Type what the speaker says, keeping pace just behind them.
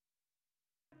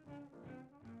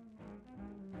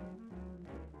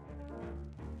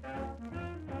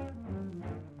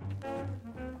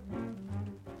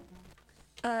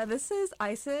This is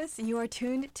Isis. You are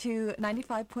tuned to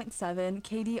 95.7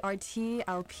 KDRT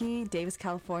LP, Davis,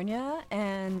 California.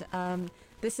 And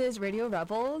this is Radio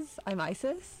Rebels. I'm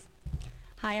Isis.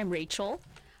 Hi, I'm Rachel.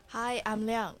 Hi, I'm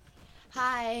Liang.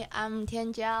 Hi, I'm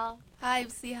Tianjiao. Hi, I'm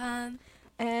Sihan.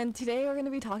 And today we're going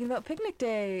to be talking about Picnic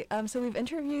Day. So we've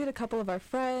interviewed a couple of our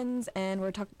friends, and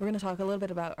we're going to talk a little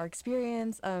bit about our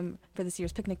experience for this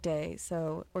year's Picnic Day.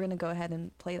 So we're going to go ahead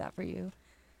and play that for you.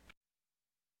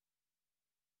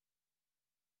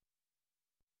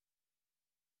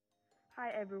 Hi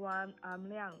everyone, I'm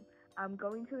Liang. I'm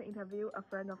going to interview a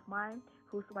friend of mine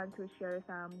who's going to share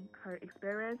her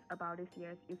experience about this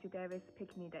year's UC Davis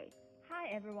Picnic Day.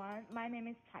 Hi everyone, my name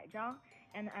is Cai Zhang,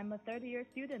 and I'm a third-year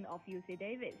student of UC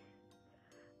Davis.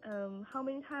 How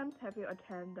many times have you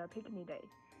attended the Picnic Day?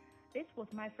 This was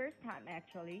my first time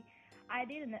actually. I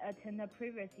didn't attend the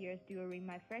previous years during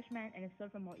my freshman and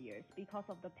sophomore years because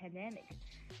of the pandemic.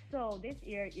 So this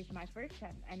year is my first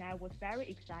time and I was very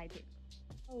excited.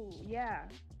 Oh yeah,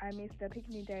 I missed the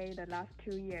Picnic Day the last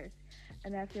 2 years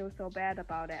and I feel so bad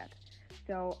about that.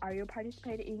 So are you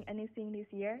participating in anything this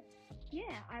year?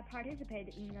 Yeah, I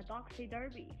participated in the Doxy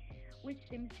Derby, which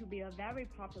seems to be a very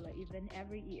popular event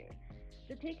every year.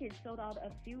 The tickets sold out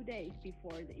a few days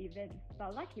before the event,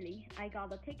 but luckily I got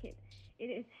the ticket. It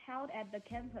is held at the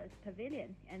campus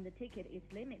pavilion and the ticket is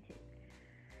limited.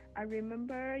 I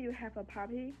remember you have a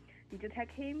puppy. Did you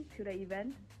take him to the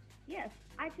event? Yes,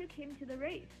 I took him to the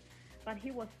race, but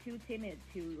he was too timid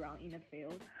to run in the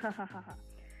field.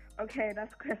 Okay,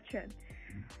 last question.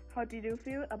 How did you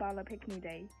feel about the Picnic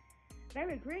Day?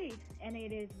 Very great, and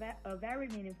it is a very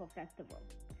meaningful festival.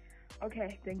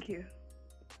 Okay, thank you.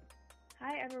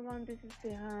 Hi everyone, this is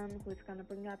Sihan, who is going to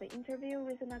bring out the interview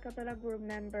with an a cappella group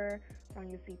member from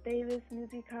UC Davis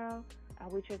Musical,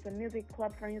 which is a music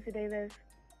club from UC Davis.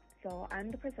 So I'm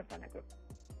the person from the group.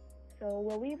 So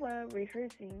while we were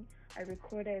rehearsing, I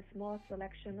recorded a small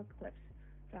selection of clips.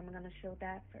 So I'm going to show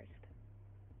that first.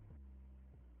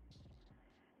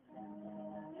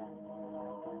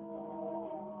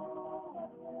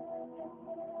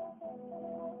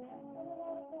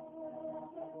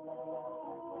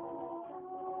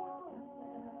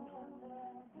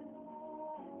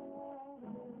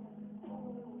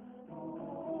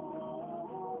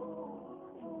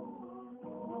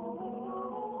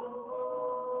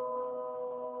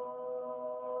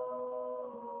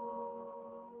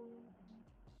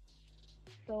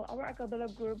 So our a cappella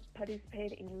group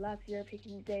participated in last year's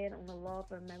Picnic Day on the Love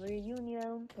and Memory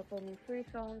Union, performing 3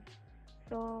 songs.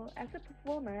 So as a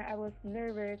performer, I was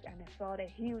nervous and I saw a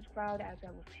huge crowd as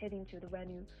I was heading to the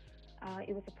venue.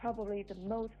 It was probably the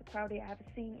most crowded I've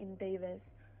seen in Davis.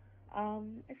 I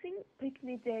think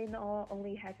Picnic Day not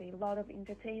only has a lot of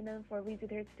entertainment for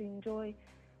visitors to enjoy,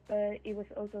 but it was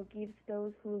also gives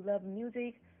those who love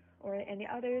music or any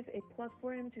others a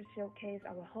platform to showcase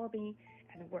our hobby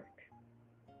and work.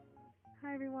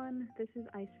 Hi everyone, this is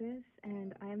Isis,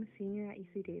 and I am a senior at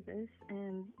UC Davis,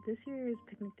 and this year's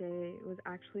Picnic Day was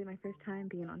actually my first time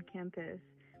being on campus,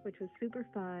 which was super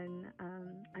fun.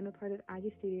 I'm a part of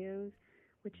Aggie Studios,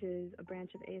 which is a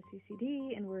branch of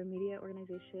ASUCD, and we're a media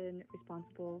organization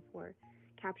responsible for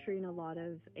capturing a lot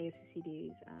of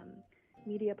ASUCD's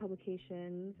media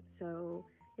publications. So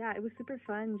yeah, it was super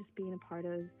fun just being a part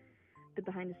of the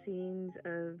behind the scenes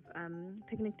of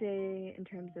Picnic Day in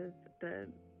terms of the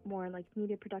more like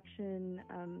media production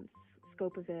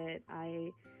scope of it.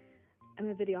 I'm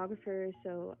a videographer,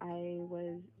 so I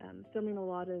was filming a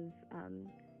lot of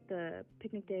the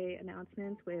Picnic Day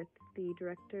announcements with the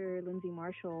director Lindsay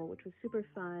Marshall, which was super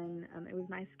fun. It was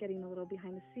nice getting a little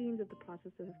behind the scenes of the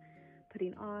process of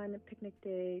putting on Picnic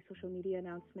Day, social media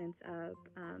announcements up.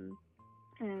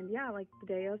 And yeah, like the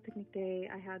day of Picnic Day,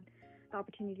 I had the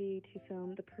opportunity to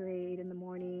film the parade in the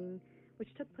morning, which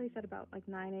took place at about like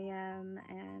 9 a.m.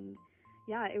 And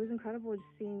yeah, it was incredible just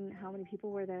seeing how many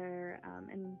people were there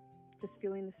and just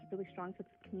feeling this really strong sense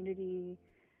of community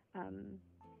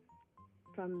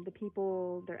from the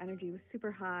people. Their energy was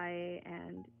super high,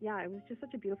 and yeah, it was just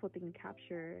such a beautiful thing to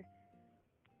capture.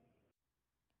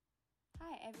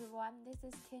 Hi everyone, this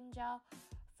is Tianjiao.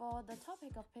 For the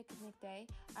topic of Picnic Day,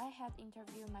 I had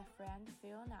interviewed my friend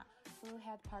Fiona, who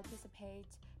had participated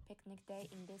Picnic Day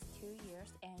in these 2 years,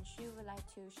 and she would like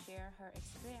to share her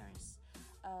experience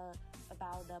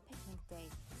about the Picnic Day.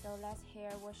 So let's hear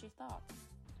what she thought.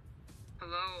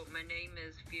 Hello, my name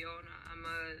is Fiona. I'm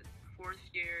a 4th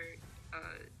year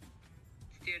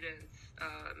student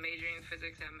majoring in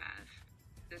physics and math.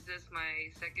 This is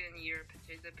my 2nd year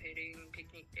participating in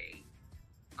Picnic Day.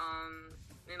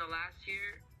 In the last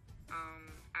year,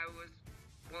 I was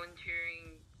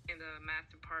volunteering in the math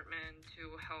department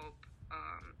to help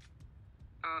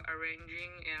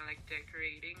arranging and like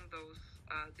decorating those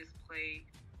display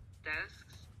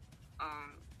desks.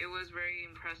 It was very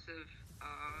impressive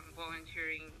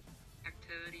volunteering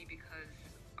activity because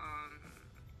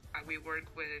we work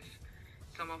with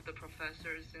some of the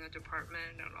professors in the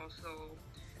department and also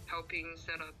helping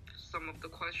set up some of the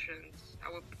questions.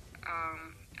 I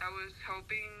was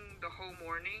helping the whole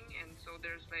morning, and so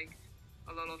there's like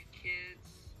a lot of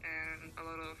kids and a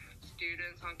lot of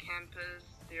students on campus.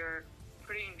 They're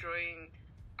pretty enjoying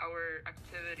our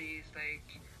activities,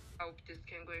 like help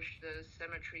distinguish the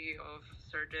symmetry of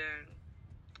certain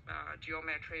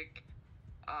geometric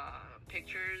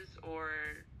pictures, or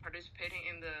participating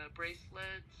in the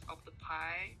bracelets of the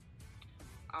pi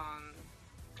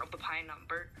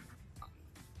number.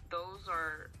 Those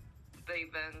are the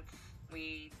events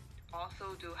we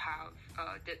also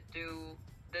did do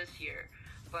this year,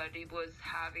 but it was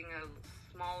having a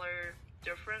smaller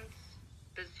difference.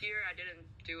 This year I didn't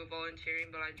do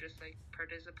volunteering, but I just like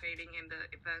participating in the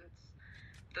events.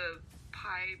 The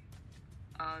pi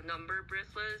number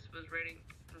bracelets was really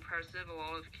impressive. A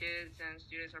lot of kids and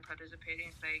students are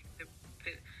participating. It's like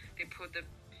they put the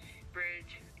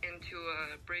bridge into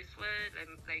a bracelet,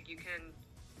 and like you can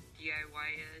DIY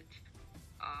it.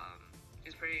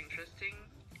 It's pretty interesting.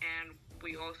 And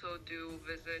we also do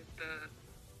visit the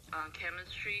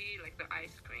chemistry, like the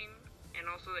ice cream, and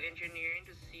also the engineering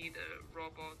to see the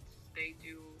robots they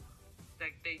do,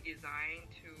 like they design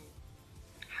to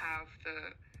have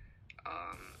the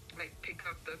like pick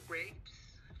up the grapes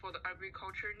for the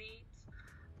agriculture needs.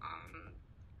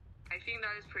 I think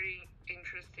that is pretty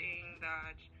interesting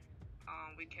that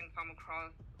we can come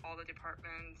across all the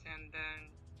departments and then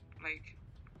like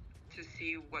to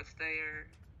see what's their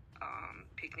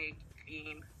picnic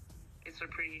theme. It's a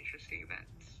pretty interesting event.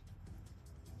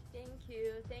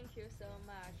 Thank you so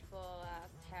much for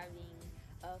having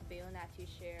Fiona to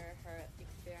share her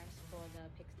experience for the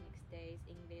picnic days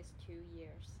in these 2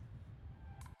 years.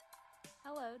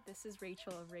 Hello, this is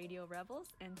Rachel of Radio Rebels,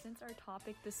 and since our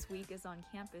topic this week is on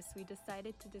campus, we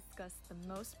decided to discuss the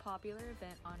most popular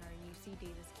event on our UC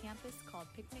Davis campus called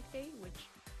Picnic Day, which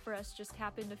for us just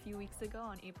happened a few weeks ago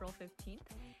on April 15th.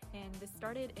 And this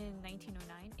started in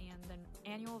 1909, and the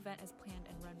annual event is planned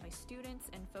and run by students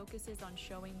and focuses on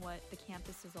showing what the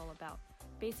campus is all about.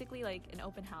 Basically like an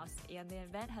open house, and the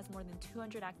event has more than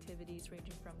 200 activities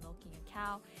ranging from milking a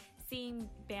cow, seeing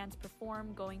bands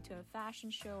perform, going to a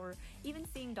fashion show, or even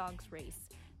seeing dogs race.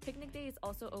 Picnic Day is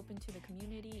also open to the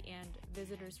community and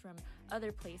visitors from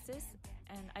other places.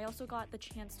 And I also got the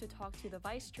chance to talk to the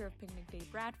vice chair of Picnic Day,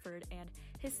 Bradford, and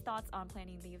his thoughts on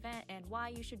planning the event and why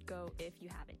you should go if you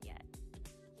haven't yet.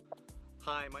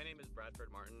 Hi, my name is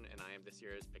Bradford Martin, and I am this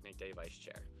year's Picnic Day vice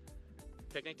chair.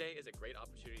 Picnic Day is a great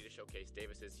opportunity to showcase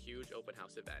Davis's huge open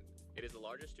house event. It is the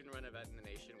largest student-run event in the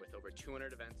nation with over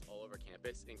 200 events all over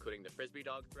campus, including the Frisbee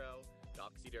dog throw,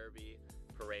 Doxy Derby,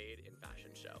 parade, and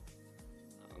fashion show.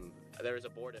 There is a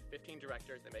board of 15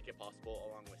 directors that make it possible,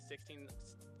 along with 16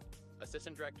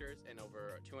 assistant directors and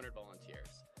over 200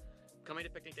 volunteers. Coming to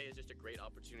Picnic Day is just a great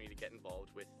opportunity to get involved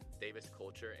with Davis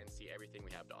culture and see everything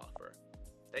we have to offer.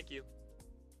 Thank you.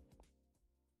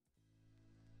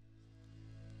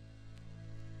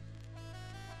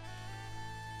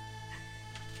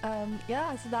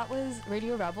 So that was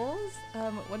Radio Rebels.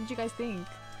 What did you guys think?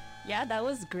 Yeah, that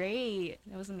was great.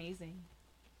 That was amazing.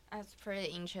 It's pretty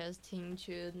interesting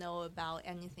to know about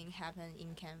anything happened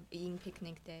in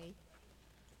Picnic Day.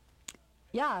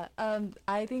 Yeah,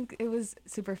 I think it was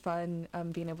super fun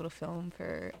being able to film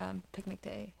for Picnic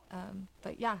Day.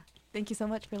 But yeah, thank you so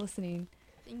much for listening.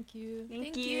 Thank you.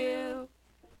 Thank you.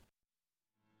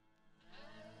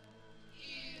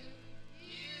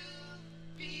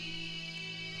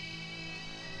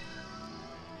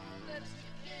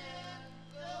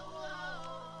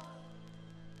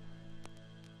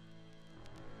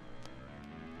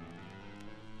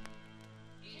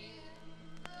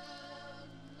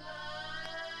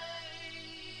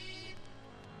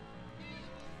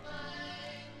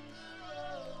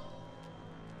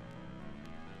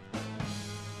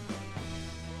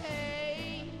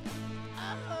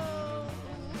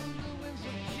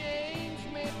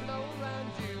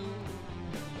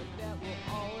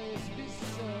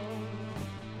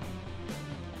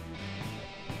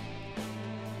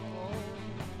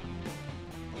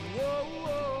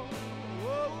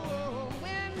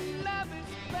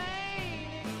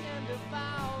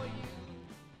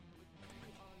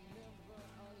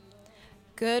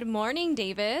 Good morning,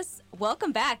 Davis.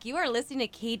 Welcome back. You are listening to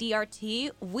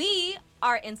KDRT. We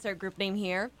are insert group name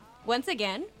here. Once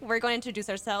again, we're going to introduce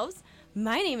ourselves.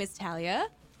 My name is Talia.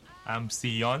 I'm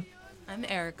Sion. I'm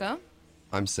Erica.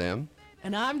 I'm Sam.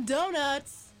 And I'm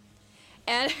Donuts.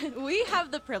 And we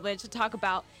have the privilege to talk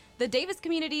about the Davis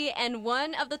community, and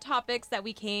one of the topics that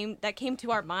came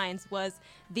to our minds was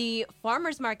the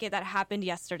farmers market that happened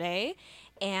yesterday.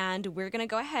 And we're going to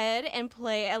go ahead and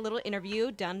play a little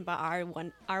interview done by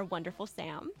our wonderful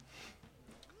Sam.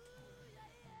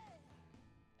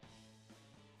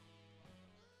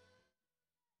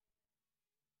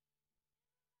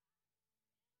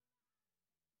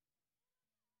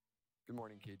 Good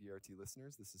morning, KDRT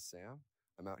listeners. This is Sam.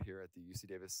 I'm out here at the UC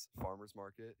Davis Farmers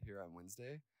Market here on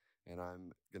Wednesday, and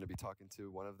I'm going to be talking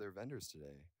to one of their vendors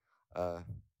today.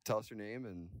 Tell us your name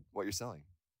and what you're selling.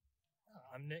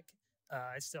 I'm Nick.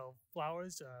 I sell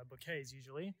flowers, bouquets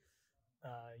usually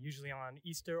on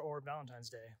Easter or Valentine's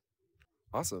Day.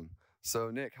 Awesome. So,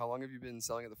 Nick, how long have you been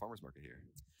selling at the farmers market here?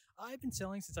 I've been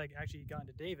selling since I actually got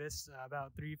into Davis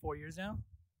about 3-4 years now.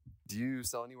 Do you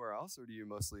sell anywhere else, or do you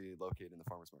mostly locate in the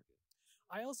farmers market?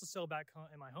 I also sell back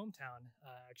in my hometown,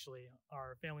 actually.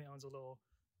 Our family owns a little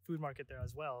food market there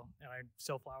as well, and I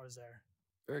sell flowers there.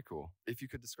 Very cool. If you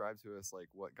could describe to us, like,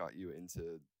 what got you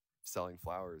into selling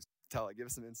flowers, give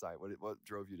us some insight. What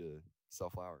drove you to sell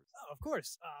flowers? Oh, of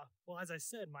course. Well, as I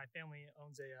said, my family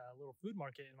owns a little food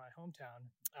market in my hometown.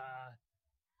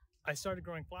 I started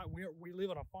growing flowers. We live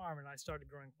on a farm, and I started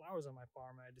growing flowers on my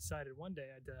farm. I decided one day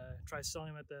I'd try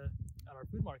selling them at our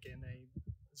food market, and it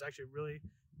was actually really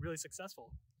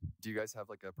successful. Do you guys have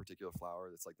like a particular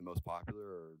flower that's like the most popular,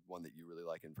 or one that you really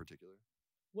like in particular?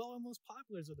 Well, our most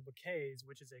populars are the bouquets,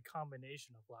 which is a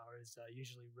combination of flowers,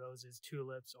 usually roses,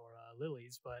 tulips, or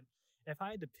lilies. But if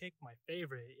I had to pick my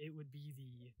favorite, it would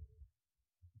be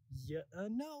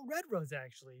red rose,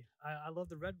 actually. I love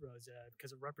the red rose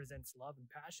because it represents love and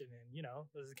passion, and,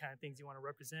 those are the kind of things you want to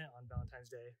represent on Valentine's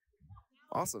Day.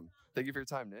 Awesome. Thank you for your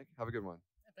time, Nick. Have a good one.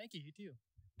 Yeah, thank you. You too.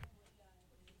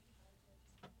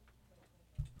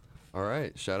 All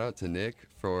right. Shout out to Nick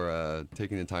for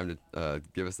taking the time to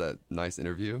give us that nice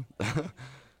interview.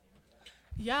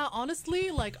 Yeah, honestly,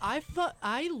 like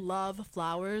I love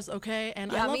flowers, okay?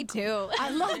 And yeah, me too.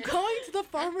 I love going to the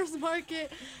farmers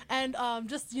market and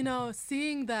just,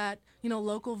 seeing that,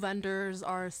 local vendors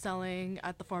are selling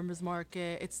at the farmers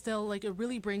market. It's still like it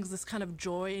really brings this kind of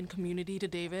joy and community to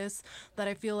Davis that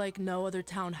I feel like no other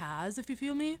town has, if you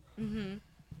feel me. Mm-hmm.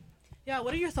 Yeah,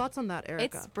 what are your thoughts on that, Erica?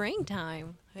 It's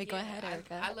springtime. Hey, go ahead,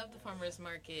 Erica. I love the farmers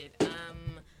market.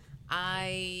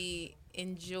 I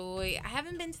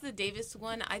haven't been to the Davis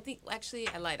one. I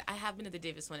lied. I have been to the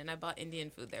Davis one, and I bought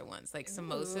Indian food there once, like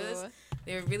samosas.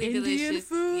 They were really delicious.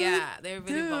 Food? Yeah, they were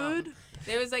really bomb.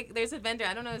 There's a vendor,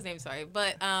 I don't know his name, sorry,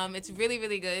 but it's really,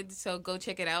 really good. So go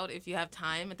check it out if you have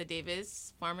time at the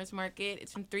Davis Farmers Market.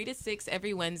 It's from 3 to 6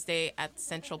 every Wednesday at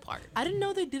Central Park. I didn't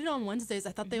know they did it on Wednesdays.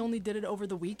 I thought they only did it over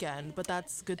the weekend, but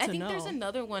that's good to know. I think there's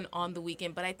another one on the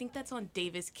weekend, but I think that's on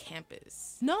Davis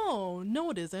campus. No,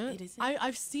 it isn't. It isn't?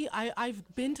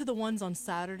 I've been to the ones on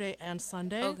Saturday and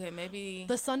Sunday. Okay, maybe.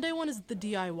 The Sunday one is the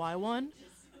DIY one.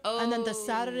 Oh. And then the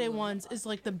Saturday ones is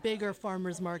like the bigger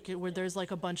farmers market where there's like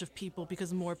a bunch of people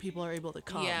because more people are able to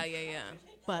come. Yeah.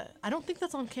 But I don't think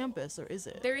that's on campus, or is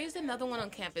it? There is another one on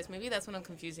campus. Maybe that's what I'm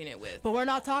confusing it with. But we're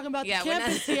not talking about the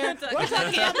campus here. We're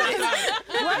talking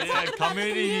campus.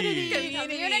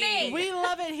 Community. We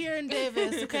love it here in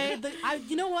Davis, okay?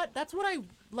 You know what? That's what I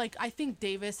like. I think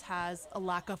Davis has a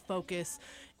lack of focus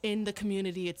in the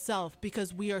community itself because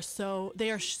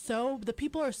the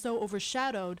people are so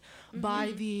overshadowed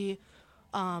by the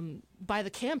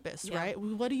campus, right?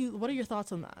 What are your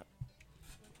thoughts on that?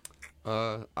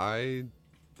 I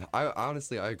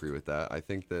honestly agree with that. I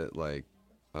think that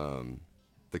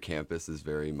the campus is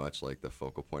very much like the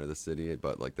focal point of the city,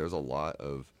 but like there's a lot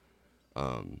of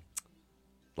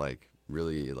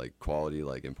really quality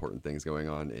important things going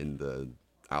on in the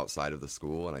outside of the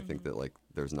school, and I think that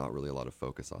there's not really a lot of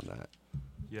focus on that.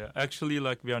 Yeah, actually,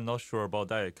 we are not sure about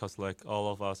that because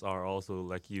all of us are also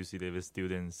UC Davis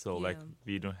students, so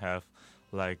we don't have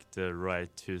the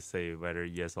right to say whether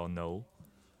yes or no.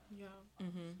 Yeah.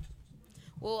 Mm-hmm.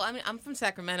 Well, I mean, I'm from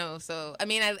Sacramento, so I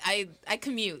mean, I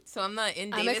commute, so I'm not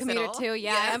in Davis at all. I'm a commuter too.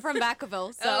 Yeah, I'm from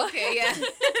Vacaville, so okay, yeah.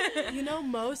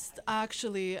 Most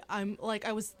actually,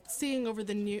 I was seeing over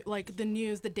the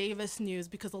news, the Davis news,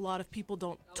 because a lot of people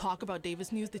don't talk about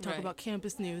Davis news; they talk about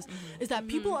campus news. Is that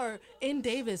people are in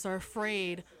Davis are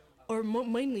afraid, or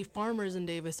mainly farmers in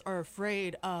Davis are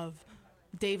afraid of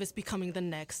Davis becoming the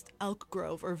next Elk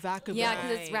Grove or Vacaville. Yeah,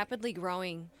 because it's rapidly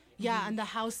growing. Yeah, and the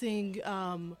housing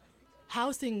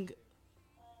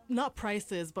not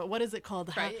prices, but what is it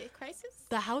called? Crisis?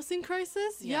 The housing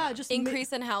crisis? Yeah, just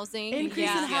increase in housing. Increase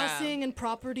in housing and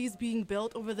properties being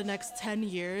built over the next 10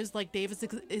 years. Like Davis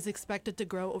is expected to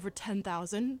grow over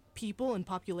 10,000 people in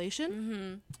population.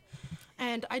 Mm-hmm.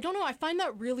 And I don't know, I find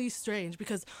that really strange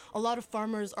because a lot of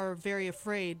farmers are very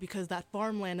afraid because that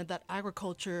farmland and that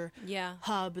agriculture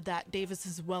hub that Davis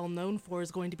is well known for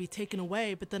is going to be taken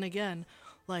away. But then again,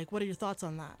 like, what are your thoughts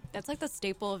on that? That's like the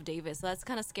staple of Davis. So that's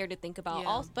kind of scary to think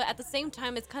about. But at the same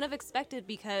time, it's kind of expected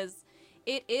because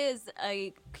it is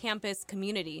a campus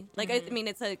community. Like, I mean,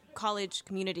 it's a college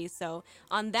community. So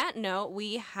on that note,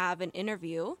 we have an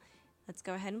interview. Let's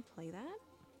go ahead and play that.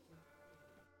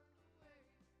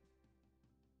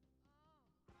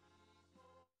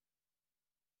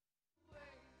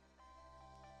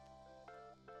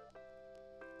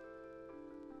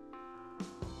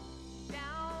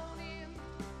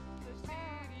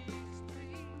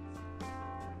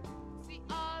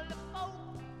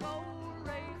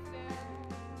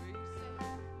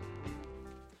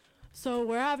 So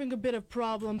we're having a bit of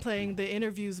problem playing the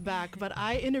interviews back, but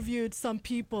I interviewed some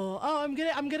people. Oh, I'm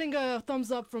getting a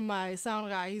thumbs up from my sound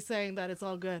guy. He's saying that it's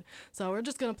all good. So we're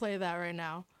just gonna play that right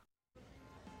now.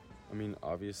 I mean,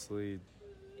 obviously,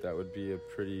 that would be a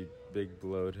pretty big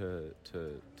blow to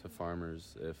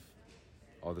farmers if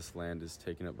all this land is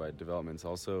taken up by developments.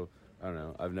 Also, I don't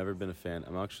know. I've never been a fan.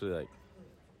 I'm actually like,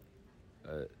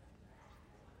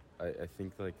 I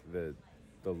think like the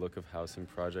look of housing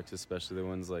projects, especially the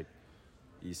ones like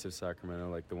east of Sacramento,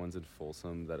 like the ones in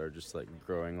Folsom that are just like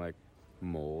growing like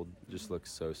mold, just look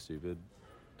so stupid.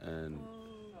 And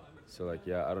so like,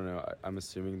 yeah, I don't know. I'm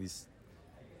assuming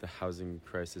the housing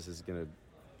crisis is gonna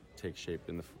take shape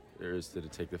or is to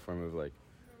take the form of like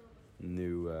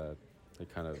new,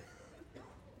 like kind of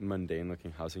mundane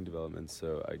looking housing developments.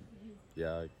 So I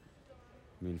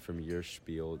mean, from your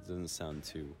spiel, it doesn't sound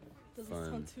too fun. Doesn't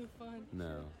sound too fun.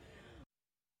 No.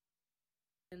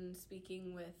 And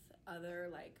speaking with other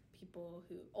like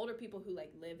older people who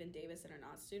like live in Davis and are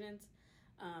not students,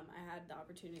 I had the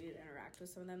opportunity to interact with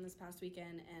some of them this past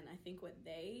weekend, and I think what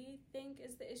they think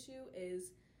is the issue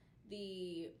is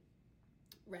the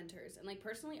renters. And like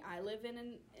personally, I live in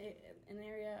an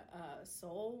area,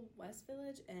 Seoul West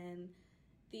Village, and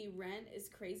the rent is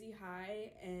crazy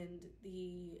high, and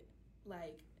the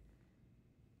like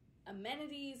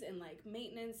amenities and like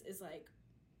maintenance is like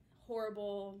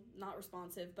horrible, not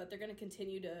responsive, but they're going to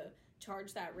continue to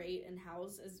charge that rate and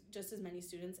house just as many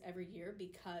students every year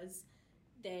because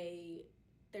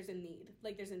there's a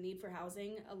need for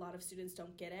housing. A lot of students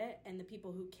don't get it, and the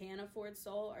people who can afford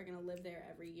Seoul are going to live there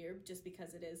every year just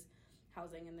because it is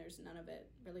housing and there's none of it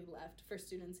really left for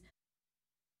students.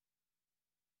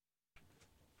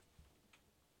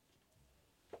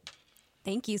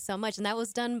 Thank you so much. And that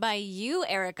was done by you,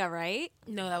 Erica, right?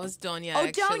 No, that was Donya. Oh,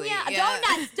 actually. Donya.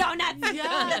 Yeah. Donuts.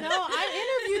 Yeah, no,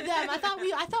 I interviewed them.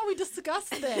 I thought we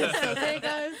discussed this. Okay,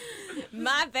 guys.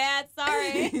 My bad.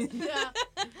 Sorry. Yeah.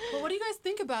 But what do you guys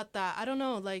think about that? I don't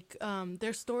know. Like,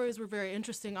 their stories were very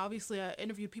interesting. Obviously, I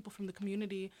interviewed people from the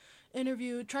community.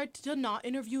 Tried to not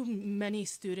interview many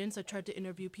students. I tried to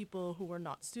interview people who were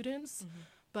not students. Mm-hmm.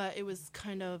 But it was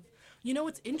kind of, you know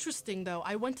what's interesting, though?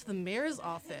 I went to the mayor's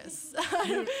office.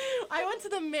 And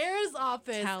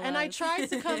I tried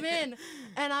to come in,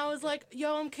 and I was like,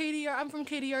 yo, I'm from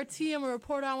KDRT. I'm a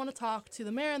reporter. I want to talk to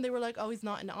the mayor. And they were like, oh, he's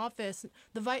not in the office.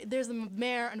 There's a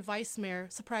mayor and vice mayor.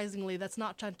 Surprisingly, that's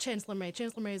not Chancellor May.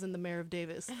 Chancellor May isn't the mayor of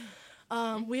Davis.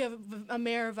 We have a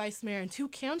mayor, vice mayor, and 2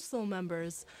 council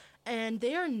members, and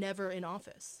they are never in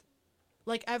office.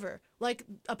 Like, ever. Like,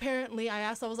 apparently, I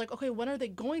was like, okay, when are they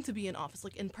going to be in office?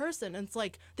 Like, in person? And it's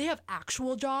like, they have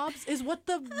actual jobs, is what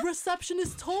the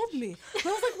receptionist told me. And I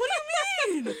was like, what do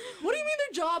you mean? What do you mean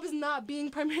their job is not being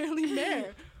primarily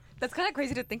mayor? That's kind of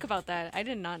crazy to think about that. I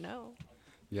did not know.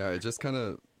 Yeah, it just kind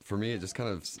of, for me, it just kind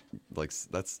of, like,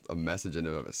 that's a message in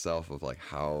and of itself of, like,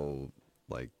 how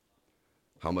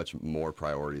much more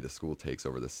priority the school takes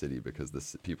over the city, because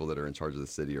the people that are in charge of the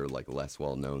city are like less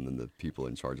well known than the people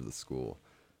in charge of the school.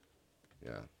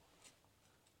 Yeah.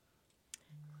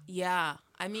 Yeah.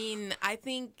 I mean, I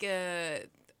think the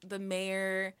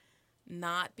mayor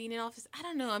not being in office, I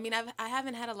don't know. I mean, I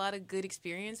haven't had a lot of good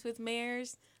experience with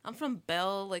mayors. I'm from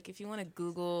Bell. Like, if you want to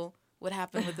Google what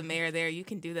happened with the mayor there, you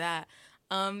can do that.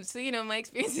 So, you know, my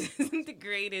experience isn't the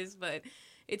greatest, but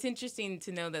it's interesting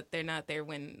to know that they're not there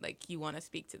when, like, you want to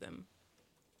speak to them.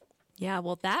 Yeah,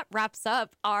 well, that wraps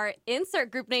up our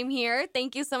insert group name here.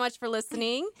 Thank you so much for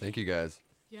listening. Thank you, guys.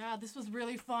 Yeah, this was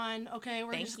really fun. Okay,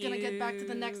 we're just going to get back to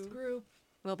the next group.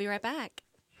 We'll be right back.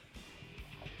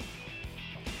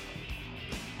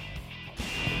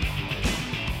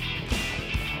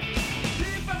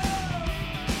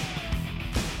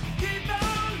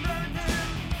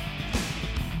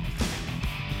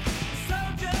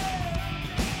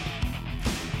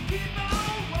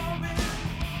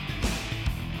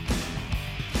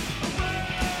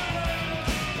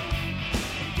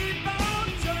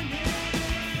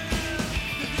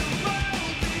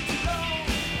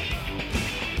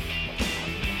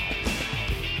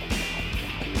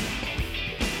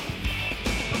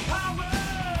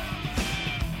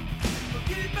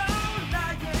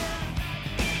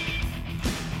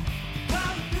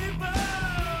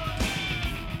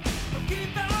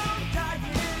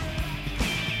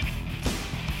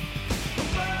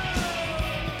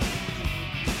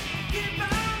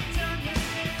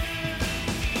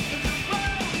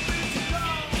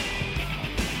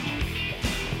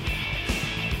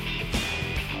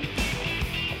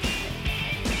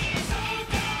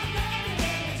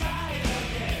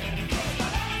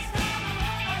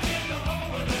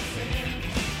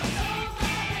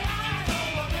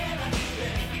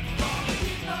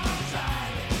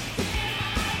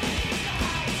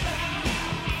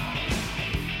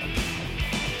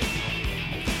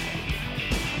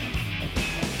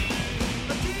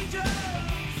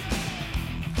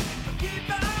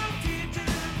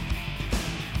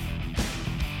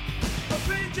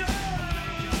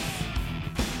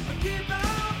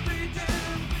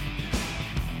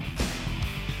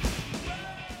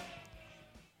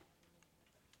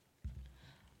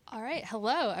 All right.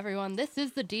 Hello, everyone. This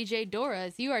is the DJ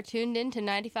Doras. You are tuned in to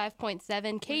 95.7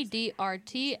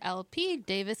 KDRT LP,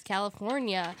 Davis,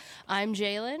 California. I'm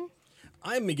Jalen.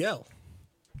 I'm Miguel.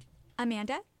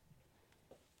 Amanda.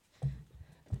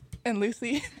 And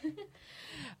Lucy.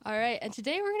 All right. And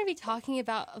today we're going to be talking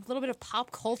about a little bit of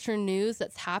pop culture news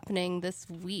that's happening this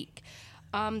week.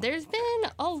 There's been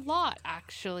a lot,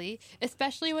 actually,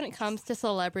 especially when it comes to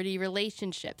celebrity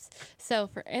relationships. So,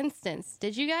 for instance,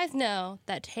 did you guys know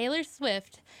that Taylor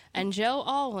Swift and Joe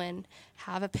Alwyn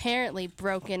have apparently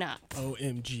broken up?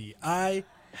 OMG. I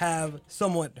have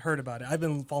somewhat heard about it. I've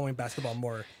been following basketball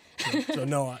more. So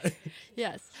no.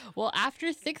 Yes. Well,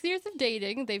 after 6 years of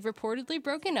dating, they've reportedly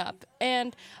broken up.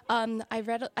 And I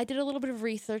did a little bit of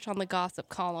research on the gossip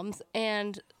columns,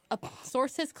 and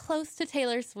sources close to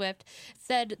Taylor Swift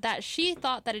said that she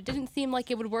thought that it didn't seem like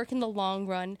it would work in the long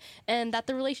run and that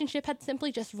the relationship had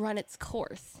simply just run its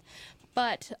course.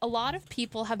 But a lot of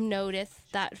people have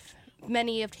noticed that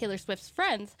many of Taylor Swift's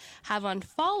friends have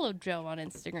unfollowed Joe on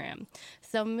Instagram.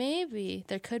 So maybe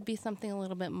there could be something a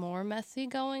little bit more messy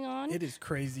going on. It is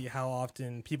crazy how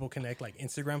often people connect like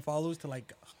Instagram follows to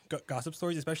like gossip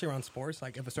stories, especially around sports.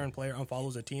 Like if a certain player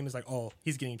unfollows a team, it's like, oh,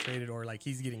 he's getting traded or like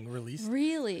he's getting released.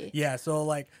 Really? Yeah. So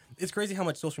like it's crazy how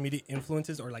much social media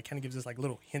influences or like kind of gives us like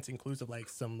little hints and clues of like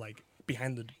some like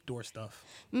behind the door stuff.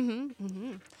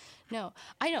 No,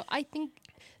 I know. I think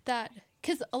that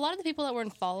because a lot of the people that were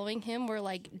following him were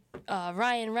like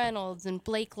Ryan Reynolds and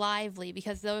Blake Lively,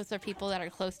 because those are people that are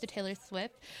close to Taylor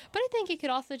Swift. But I think it could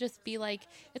also just be like,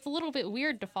 it's a little bit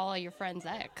weird to follow your friend's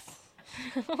ex.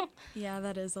 Yeah,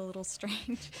 that is a little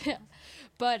strange. Yeah.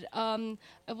 But I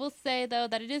will say, though,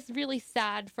 that it is really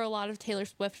sad for a lot of Taylor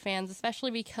Swift fans, especially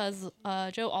because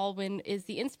Joe Alwyn is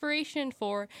the inspiration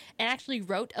for and actually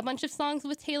wrote a bunch of songs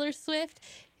with Taylor Swift.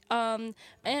 And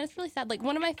it's really sad. Like,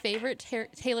 one of my favorite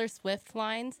Taylor Swift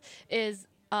lines is,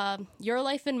 your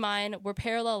life and mine were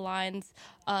parallel lines,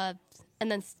 and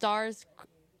then stars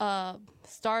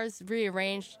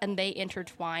rearranged and they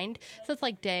intertwined. So it's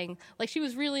like, dang, like she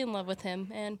was really in love with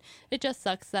him, and it just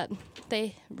sucks that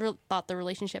they thought the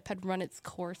relationship had run its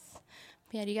course.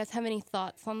 But yeah, do you guys have any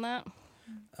thoughts on that?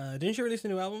 Didn't she release a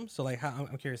new album? So like,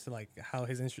 I'm curious to like how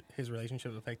his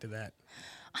relationship affected that.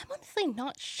 I'm honestly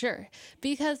not sure,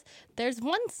 because there's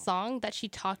one song that she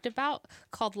talked about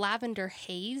called Lavender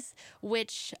Haze,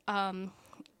 which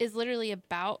is literally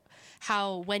about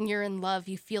how when you're in love,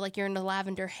 you feel like you're in a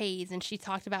lavender haze. And she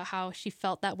talked about how she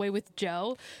felt that way with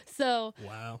Joe. So,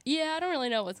 wow. Yeah, I don't really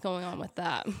know what's going on with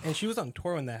that. And she was on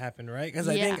tour when that happened, right? Because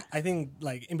Yeah. I think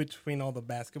like in between all the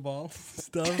basketball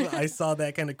stuff, I saw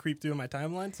that kind of creep through my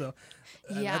timeline. So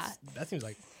Yeah. that seems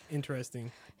like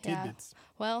interesting Yeah. tidbits.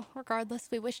 Well, regardless,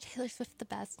 we wish Taylor Swift the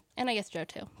best, and I guess Joe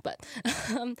too. But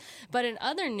in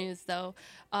other news, though,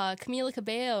 Camila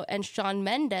Cabello and Shawn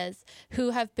Mendes, who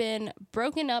have been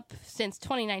broken up since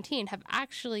 2019, have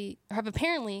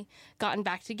apparently gotten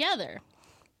back together.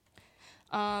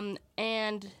 And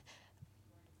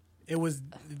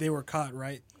they were caught,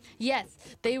 right? yes,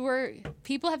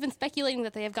 people have been speculating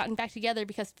that they have gotten back together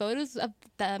because photos of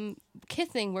them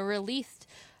kissing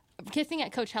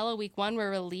at Coachella Week 1 were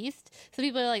released. So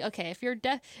people are like, okay, if you're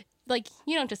like,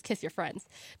 you don't just kiss your friends,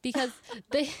 because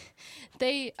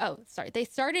they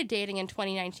started dating in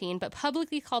 2019, but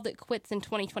publicly called it quits in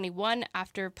 2021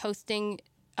 after posting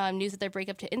news of their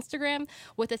breakup to Instagram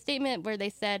with a statement where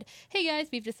they said, hey guys,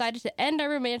 we've decided to end our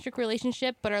romantic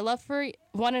relationship, but our love for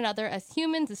one another as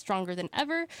humans is stronger than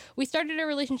ever. We started our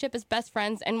relationship as best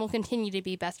friends and will continue to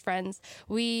be best friends.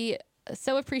 We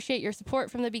so appreciate your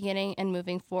support from the beginning and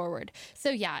moving forward.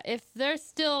 So yeah, if they're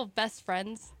still best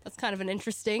friends, that's kind of an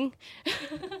interesting.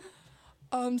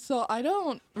 So I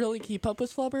don't really keep up with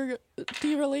celebrity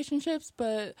relationships,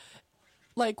 but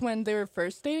like when they were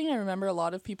first dating, I remember a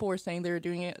lot of people were saying they were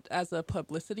doing it as a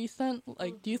publicity stunt.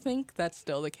 Like, do you think that's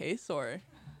still the case, or?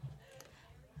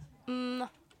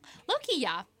 Low-key,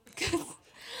 yeah.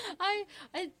 I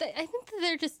think that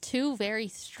they're just two very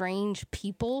strange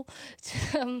people. I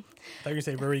thought you were going to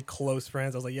say very close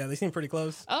friends. I was like, yeah, they seem pretty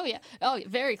close. Oh, yeah. Oh,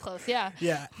 very close, yeah.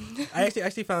 Yeah. I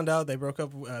actually found out they broke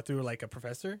up through like a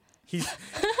professor.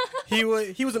 He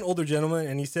was an older gentleman,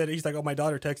 and he's like, oh, my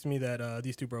daughter texted me that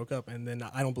these two broke up, and then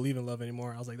I don't believe in love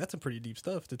anymore. I was like, that's a pretty deep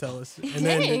stuff to tell us. And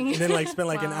then like spent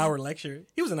like an hour lecture.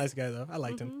 He was a nice guy though. I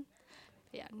liked him.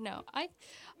 Yeah, no,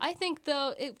 I think,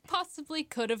 though, it possibly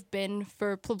could have been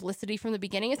for publicity from the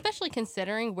beginning, especially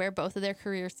considering where both of their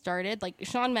careers started. Like,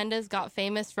 Shawn Mendes got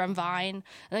famous from Vine,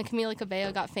 and then Camila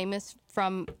Cabello got famous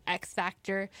from X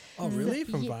Factor. Oh, really?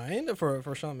 From Vine?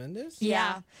 For Shawn Mendes?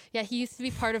 Yeah. Yeah, he used to be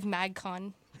part of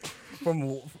MagCon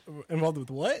Involved with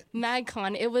what?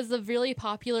 MagCon. It was a really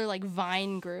popular like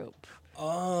Vine group.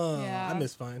 Oh, Yeah. I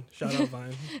miss Vine. Shout out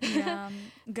Vine. Yeah,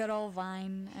 good old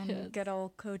Vine and good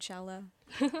old Coachella.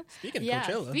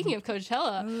 Speaking of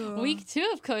Coachella, Ooh. week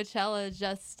 2 of Coachella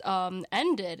just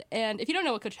ended. And if you don't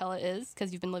know what Coachella is,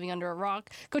 because you've been living under a rock,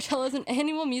 Coachella is an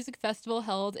annual music festival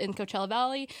held in Coachella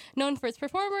Valley, known for its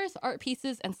performers, art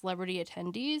pieces, and celebrity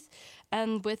attendees.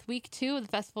 And with week 2 of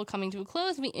the festival coming to a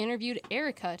close, we interviewed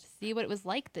Erica to see what it was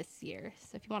like this year.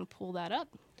 So if you want to pull that up.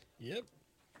 Yep.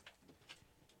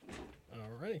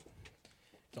 Alrighty.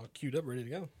 It's all queued up, ready to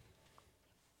go.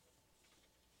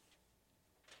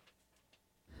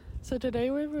 So today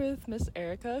we're with Miss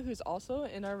Erica, who's also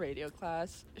in our radio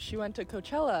class. She went to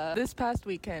Coachella this past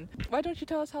weekend. Why don't you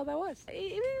tell us how that was?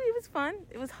 It was fun.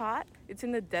 It was hot. It's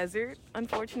in the desert,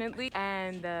 unfortunately,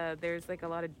 and there's like a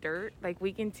lot of dirt. Like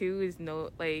weekend 2 is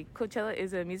Coachella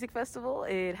is a music festival.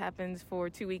 It happens for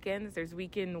 2 weekends. There's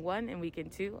weekend 1 and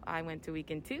weekend 2. I went to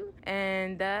weekend 2,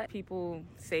 and people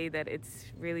say that it's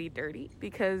really dirty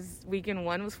because weekend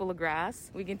 1 was full of grass.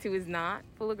 Weekend 2 is not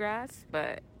full of grass,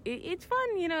 but it's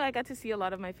fun. You know, I got to see a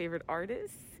lot of my favorite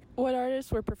artists. What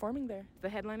artists were performing there? The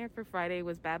headliner for Friday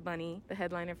was Bad Bunny. The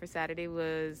headliner for Saturday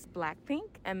was Blackpink.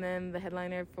 And then the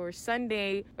headliner for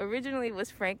Sunday originally was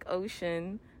Frank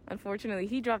Ocean. Unfortunately,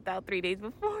 he dropped out 3 days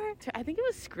before. I think it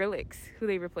was Skrillex who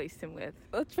they replaced him with.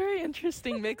 That's a very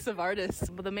interesting mix of artists.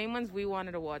 But the main ones we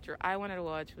wanted to watch, or I wanted to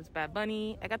watch, was Bad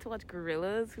Bunny. I got to watch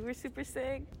Gorillaz, who were super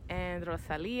sick, and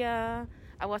Rosalia.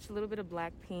 I watched a little bit of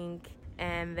Blackpink.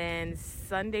 And then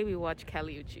Sunday we watched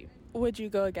Kali Uchis. Would you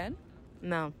go again?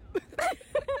 No.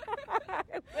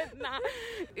 I would not.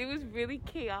 It was really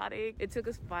chaotic. It took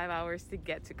us 5 hours to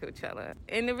get to Coachella.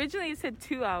 And originally it said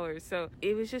 2 hours. So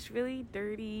it was just really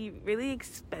dirty, really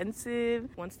expensive.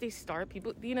 Once they start,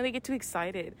 people, they get too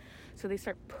excited. So they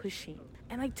start pushing.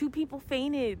 And like 2 people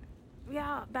fainted.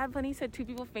 Yeah, Bad Bunny said 2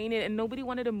 people fainted and nobody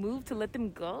wanted to move to let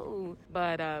them go.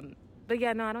 But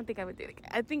yeah, no, I don't think I would do it.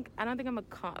 I don't think I'm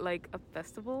a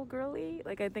festival girly.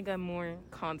 Like, I think I'm more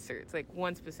concerts, like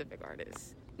one specific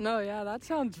artist. No, yeah, that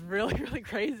sounds really, really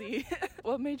crazy.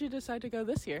 What made you decide to go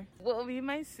this year? Well, me and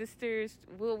my sisters,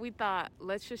 we thought,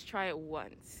 let's just try it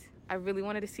once. I really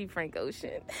wanted to see Frank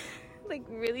Ocean. Like,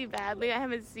 really badly. I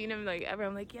haven't seen him, like, ever.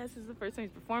 I'm like, yes, this is the first time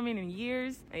he's performing in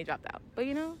years. And he dropped out. But,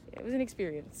 it was an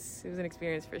experience. It was an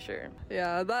experience for sure.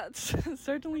 Yeah, that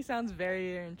certainly sounds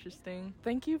very interesting.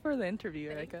 Thank you for the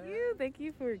interview, Erica. Thank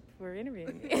you for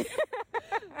interviewing me.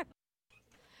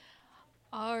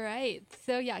 All right.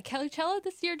 So, yeah, Coachella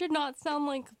this year did not sound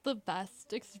like the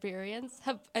best experience.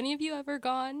 Have any of you ever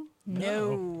gone?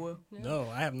 No,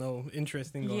 I have no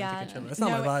interest in going to Coachella. That's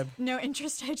not my vibe. No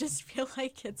interest. I just feel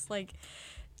like it's like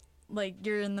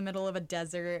you're in the middle of a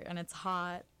desert and it's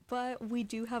hot. But we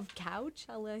do have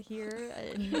Coachella here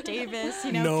in Davis.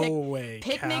 No way.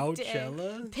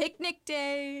 Coachella? Picnic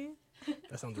day.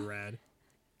 That sounds rad.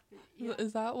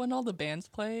 Is that when all the bands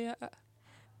play?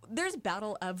 There's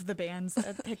battle of the bands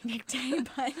at Picnic Day,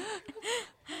 but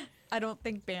I don't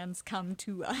think bands come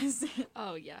to us.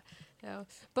 Oh, yeah. No.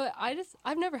 But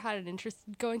I've never had an interest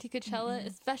in going to Coachella,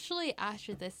 especially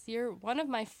after this year. One of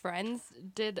my friends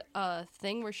did a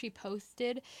thing where she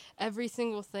posted every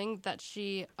single thing that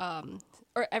she,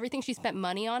 or everything she spent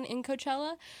money on in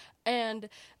Coachella. And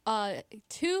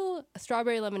 2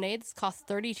 strawberry lemonades cost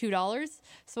 $32.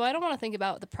 So I don't want to think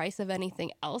about the price of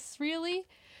anything else, really.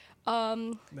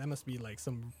 That must be like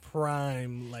some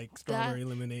prime strawberry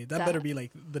lemonade. That better be like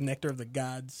the nectar of the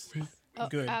gods.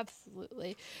 Good.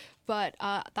 Absolutely. But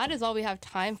that is all we have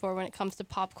time for when it comes to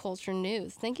pop culture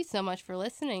news. Thank you so much for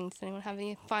listening. Does anyone have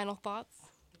any final thoughts?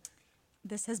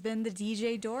 This has been the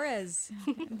DJ Doras.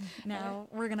 Now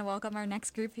we're going to welcome our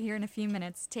next group here in a few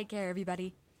minutes. Take care,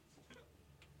 everybody.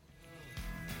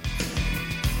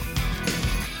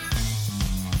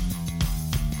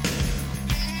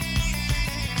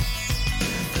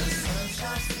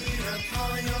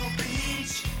 Upon your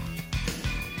beach,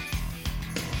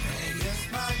 and yes,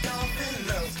 my dolphin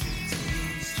loves to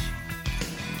teach.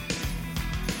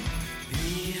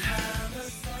 Behind the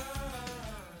sun.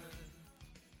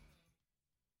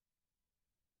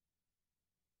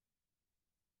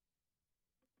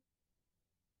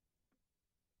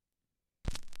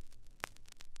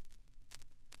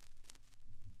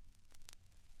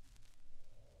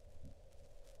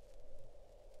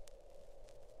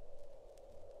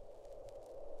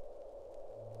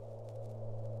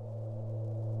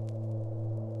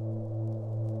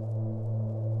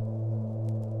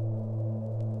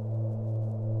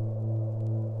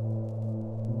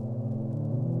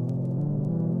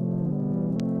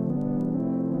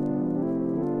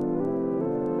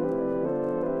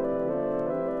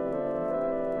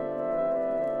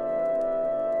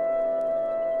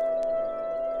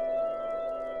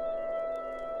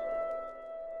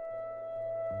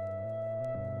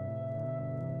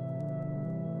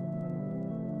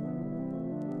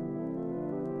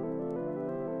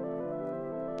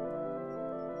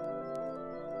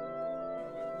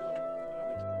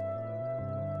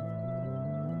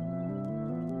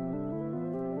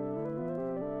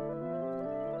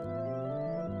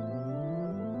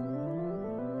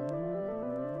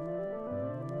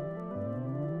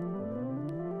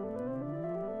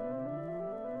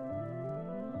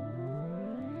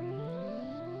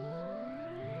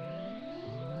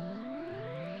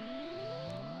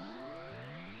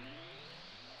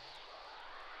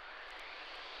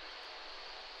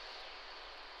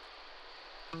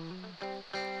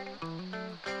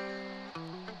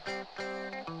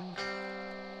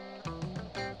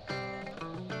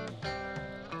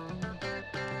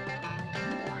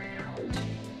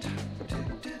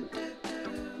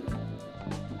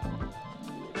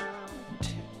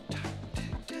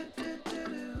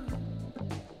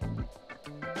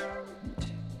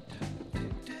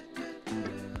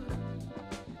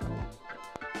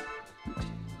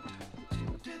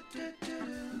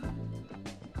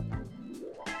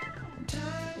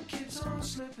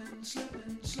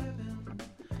 slipping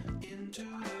into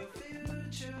the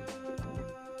future.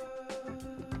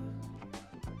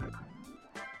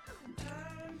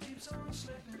 Time keeps on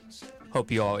slipping. Hope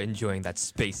you all enjoying that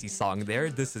spacey song there.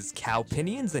 This is Cow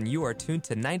Pinions, and you are tuned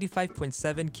to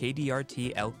 95.7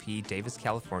 KDRT LP, Davis,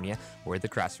 California, where the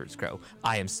grassroots grow.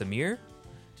 I am Samir.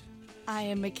 I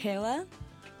am Michaela.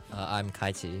 I'm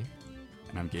Kaichi.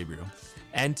 And I'm Gabriel.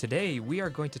 And today we are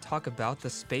going to talk about the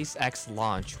SpaceX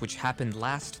launch, which happened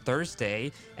last Thursday.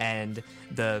 And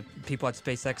the people at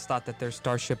SpaceX thought that their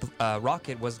Starship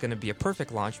rocket was going to be a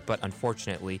perfect launch, but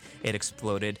unfortunately it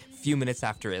exploded a few minutes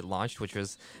after it launched, which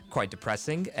was quite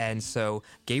depressing. And so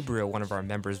Gabriel, one of our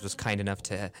members, was kind enough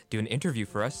to do an interview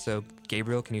for us. So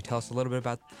Gabriel, can you tell us a little bit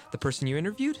about the person you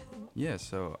interviewed? Yeah,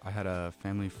 so I had a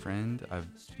family friend. I've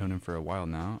known him for a while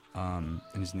now, and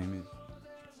his name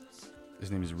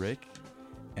is Rick.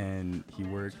 And he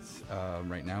works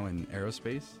right now in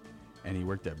aerospace, and he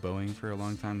worked at Boeing for a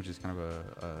long time, which is kind of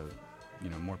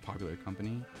a more popular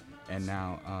company, and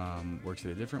now works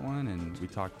at a different one. And we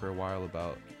talked for a while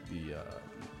about the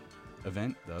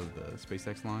event of the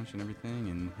SpaceX launch and everything,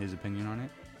 and his opinion on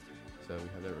it. So we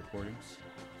have that recording.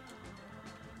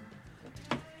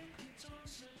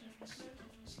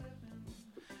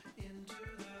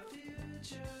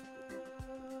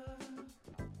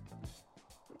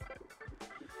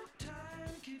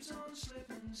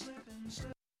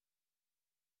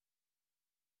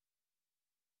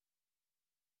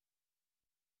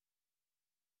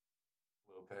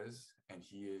 Lopez, and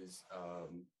he is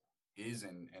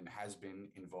and has been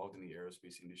involved in the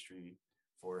aerospace industry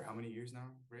for how many years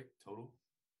now, Rick, total?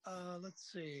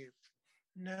 Let's see.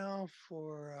 Now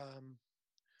for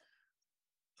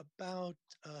about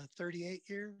 38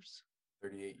 years.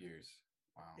 38 years.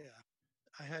 Wow. Yeah.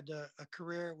 I had a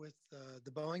career with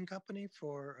the Boeing company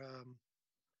for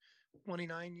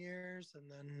 29 years, and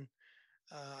then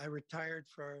I retired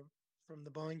from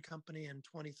the Boeing company in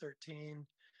 2013.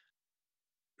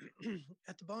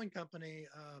 At the Boeing company,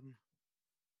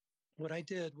 what I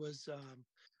did was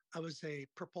I was a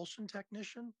propulsion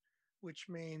technician, which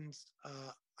means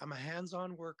I'm a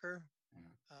hands-on worker,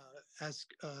 as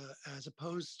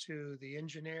opposed to the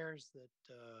engineers that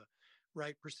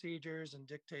write procedures and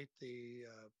dictate the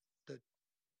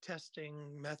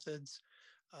testing methods.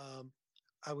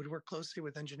 I would work closely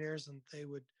with engineers, and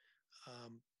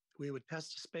we would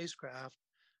test a spacecraft.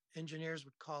 Engineers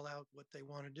would call out what they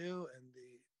want to do, and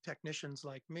the technicians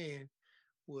like me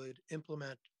would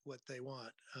implement what they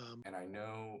want. And I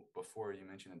know before you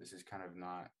mentioned that this is kind of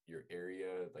not your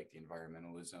area, like the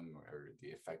environmentalism or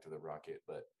the effect of the rocket,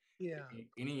 but yeah,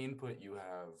 any input you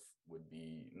have would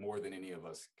be more than any of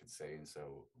us could say. And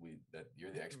so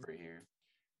you're the expert here.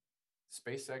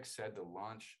 SpaceX said the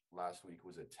launch last week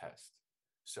was a test.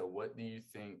 So what do you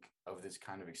think of this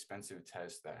kind of expensive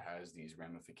test that has these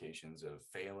ramifications of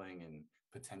failing and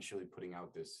potentially putting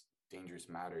out this dangerous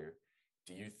matter?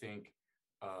 Do you think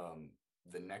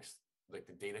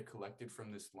the data collected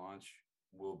from this launch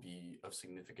will be of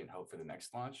significant help for the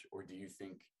next launch? Or do you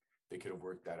think they could have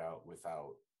worked that out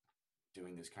without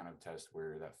doing this kind of test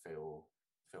where that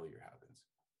failure happens?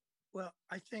 Well,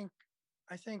 I think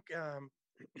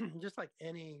just like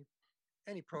any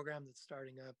program that's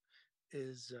starting up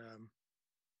is,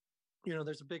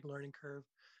 there's a big learning curve.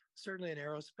 Certainly in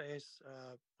aerospace,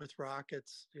 with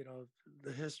rockets,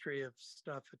 the history of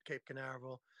stuff at Cape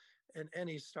Canaveral and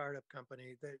any startup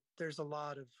company, there's a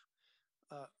lot of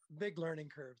big learning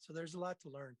curve. So there's a lot to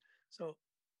learn. So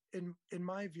in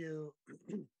my view,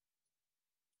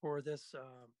 for this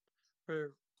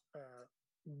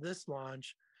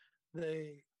launch,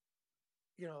 I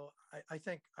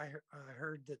think I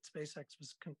heard that SpaceX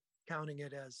was counting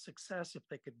it as success if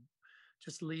they could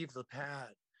just leave the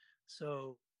pad.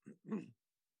 So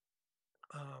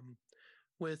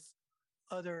with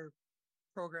other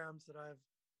programs that I've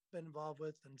been involved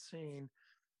with and seen,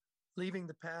 leaving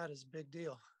the pad is a big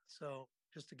deal. So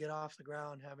just to get off the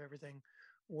ground, have everything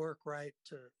work right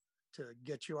to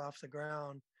get you off the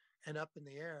ground and up in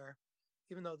the air,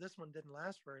 even though this one didn't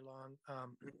last very long.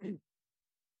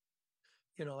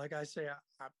 Like I say,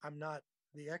 I'm not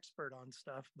the expert on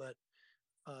stuff, but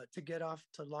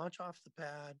to launch off the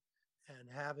pad and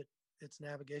have its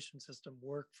navigation system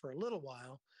work for a little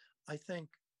while, I think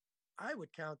I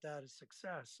would count that as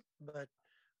success. But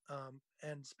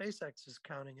and SpaceX is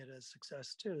counting it as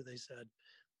success too, they said.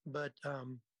 But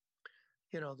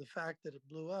the fact that it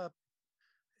blew up,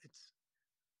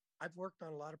 I've worked on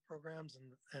a lot of programs,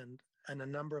 and a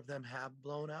number of them have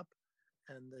blown up,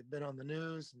 and they've been on the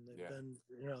news, and they've been,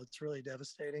 it's really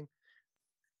devastating.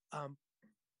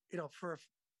 For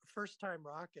first time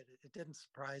rocket, it didn't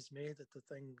surprise me that the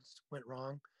things went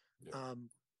wrong. Yeah.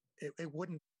 It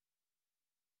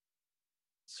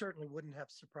certainly wouldn't have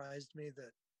surprised me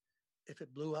that if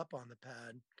it blew up on the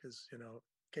pad, because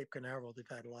Cape Canaveral, they've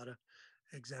had a lot of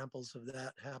examples of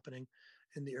that happening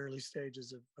in the early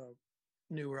stages of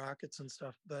new rockets and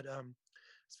stuff. But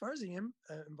as far as the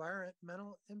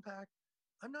environmental impact,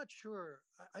 I'm not sure.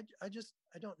 I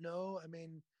don't know. I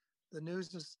mean, the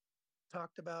news has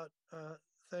talked about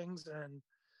things, and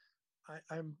I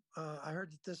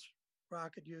heard that this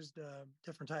rocket used a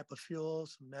different type of fuel,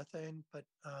 some methane. But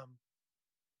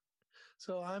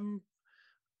so I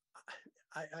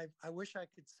wish I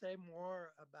could say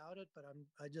more about it, but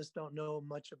I just don't know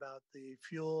much about the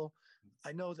fuel.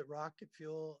 I know that rocket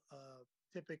fuel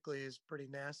typically is pretty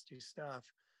nasty stuff.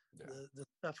 Yeah. The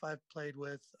stuff I've played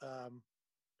with,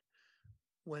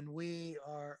 when we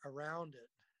are around it,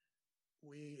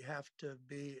 we have to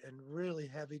be in really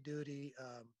heavy duty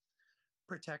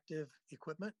protective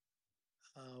equipment.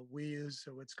 We use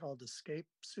what's called escape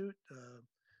suit,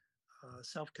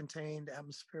 self-contained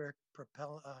atmospheric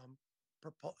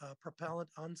propellant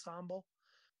ensemble.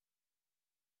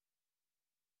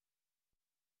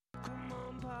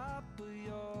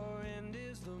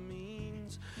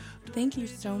 Thank you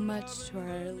so much to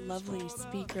our lovely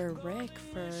speaker, Rick,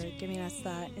 for giving us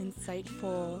that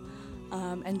insightful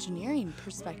engineering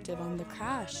perspective on the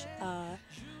crash.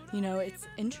 It's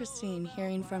interesting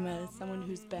hearing from someone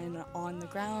who's been on the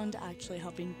ground actually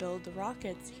helping build the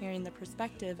rockets, hearing the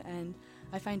perspective, and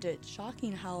I find it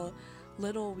shocking how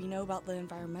little we know about the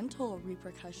environmental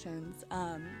repercussions,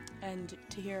 and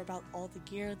to hear about all the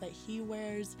gear that he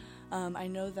wears. I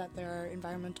know that there are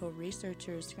environmental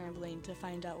researchers scrambling to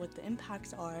find out what the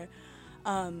impacts are,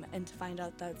 and to find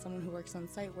out that someone who works on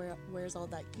site wears all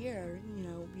that gear.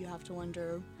 You have to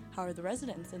wonder, how are the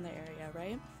residents in the area,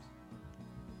 right?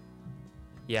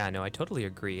 Yeah, no, I totally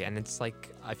agree. And it's like,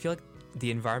 I feel like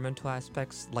the environmental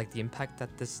aspects, like the impact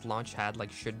that this launch had,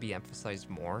 like should be emphasized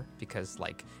more, because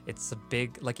like it's a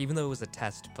big, like even though it was a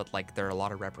test, but like there are a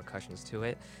lot of repercussions to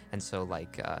it. And so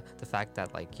like the fact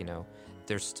that like,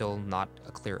 there's still not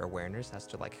a clear awareness as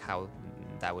to like how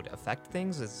that would affect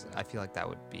things is, I feel like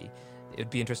it'd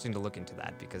be interesting to look into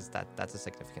that, because that's a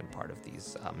significant part of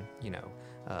these,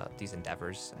 these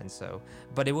endeavors. And so,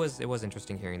 but it was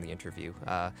interesting hearing the interview,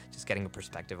 just getting a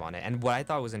perspective on it. And what I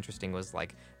thought was interesting was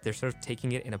like, they're sort of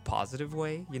taking it in a positive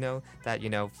way, that,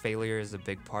 failure is a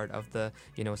big part of the,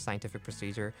 scientific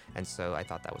procedure. And so I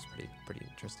thought that was pretty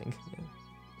interesting.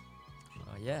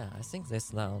 Yeah, I think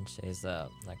this launch is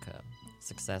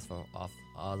successful of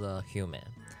all the human,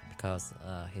 because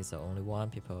he's the only one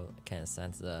people can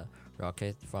send the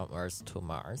rocket from Earth to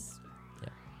Mars.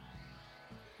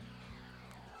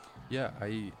 Yeah,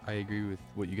 I agree with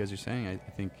what you guys are saying.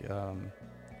 I think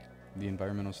the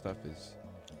environmental stuff is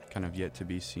kind of yet to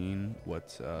be seen,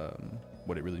 what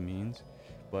it really means.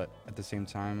 But at the same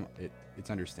time, it's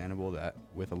understandable that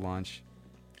with a launch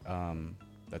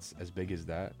that's as big as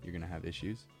that, you're going to have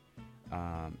issues.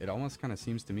 It almost kind of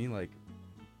seems to me like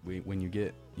when you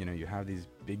get, you have these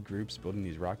big groups building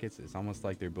these rockets, it's almost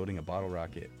like they're building a bottle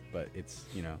rocket, but it's,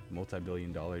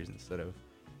 multi-billion dollars instead of,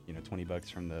 $20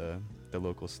 from the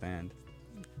local stand.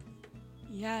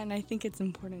 Yeah, and I think it's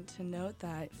important to note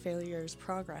that failure is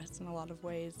progress in a lot of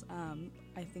ways.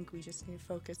 I think we just need to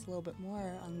focus a little bit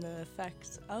more on the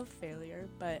effects of failure,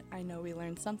 but I know we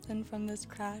learned something from this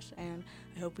crash, and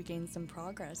I hope we gain some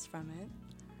progress from it.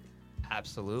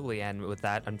 Absolutely, and with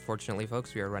that, unfortunately,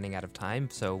 folks, we are running out of time,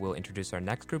 so we'll introduce our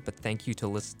next group. But thank you to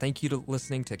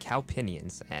listening to Cow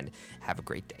Pinions, and have a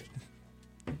great day.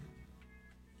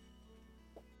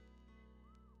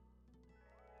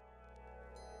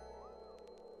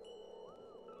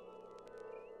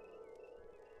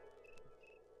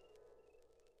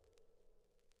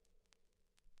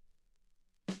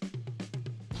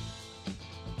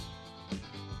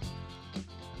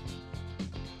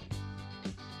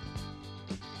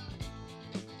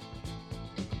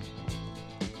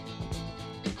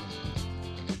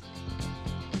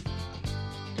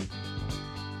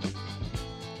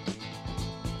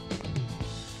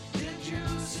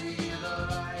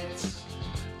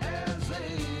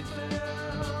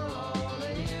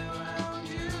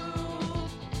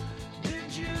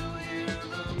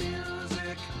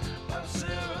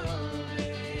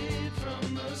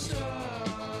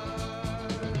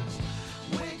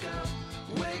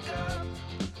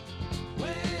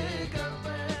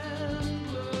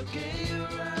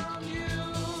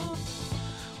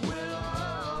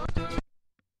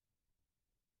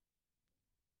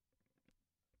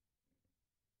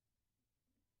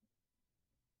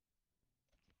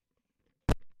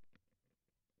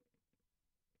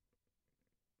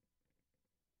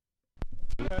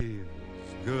 Feels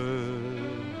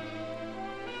good.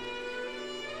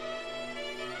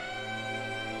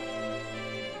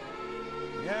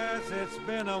 Yes, it's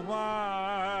been a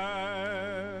while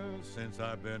since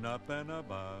I've been up and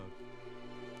about.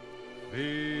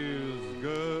 Feels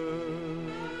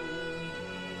good.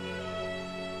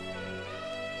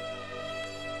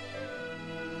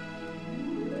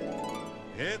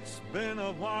 It's been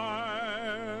a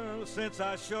while since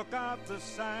I shook out the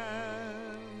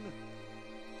sand,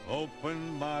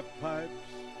 opened my pipes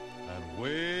and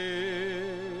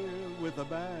wailed with a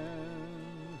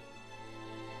band.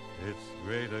 It's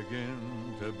great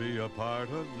again to be a part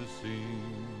of the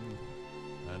scene,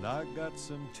 and I got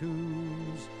some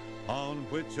tunes on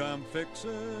which I'm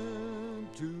fixing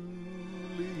to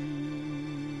lean.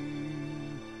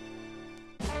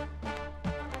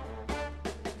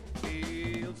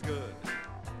 Feels good.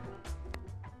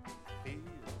 Feels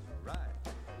right.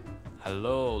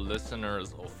 Hello,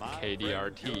 listeners of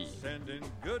KDRT.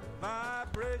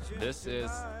 This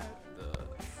is the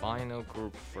final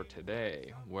group for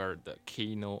today, where the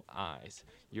keynote eyes.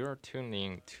 You're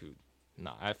tuning to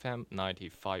FM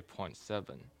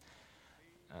 95.7.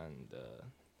 And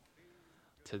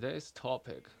today's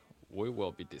topic, we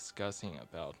will be discussing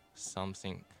about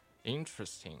something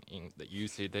interesting in the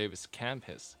UC Davis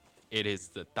campus. It is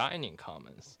the dining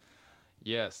commons.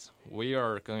 Yes, we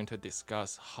are going to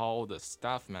discuss how the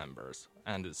staff members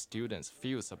and the students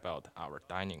feels about our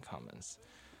dining commons.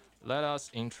 Let us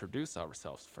introduce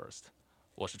ourselves first.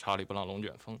 我是查理布朗龙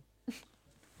卷风.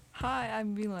 Hi,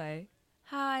 I'm Binlei.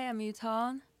 Hi, I'm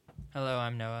Yuton. Hello,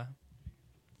 I'm Noah.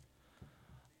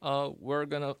 We're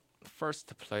gonna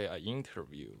first play an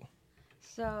interview.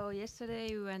 So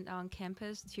yesterday we went on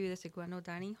campus to the Segundo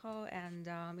dining hall and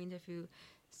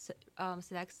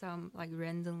select some like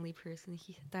randomly person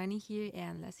dining here,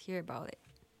 and let's hear about it.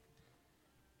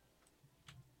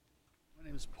 My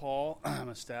name is Paul. I'm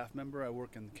a staff member. I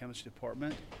work in the chemistry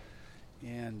department,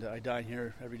 and I dine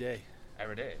here every day.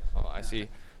 Every day? Oh, I see.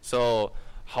 So,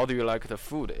 how do you like the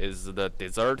food? Is the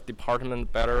dessert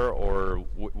department better, or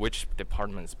which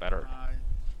department is better?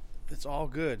 It's all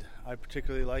good. I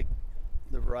particularly like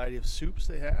the variety of soups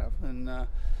they have, and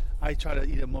I try to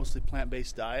eat a mostly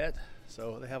plant-based diet,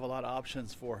 so they have a lot of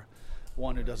options for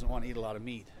one who doesn't want to eat a lot of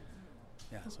meat.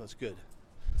 Yeah, so it's good.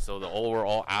 So the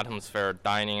overall atmosphere,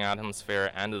 dining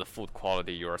atmosphere, and the food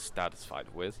quality you are satisfied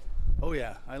with? Oh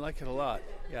yeah, I like it a lot.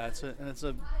 Yeah, it's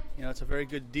a very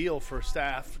good deal for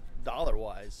staff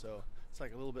dollar-wise. So it's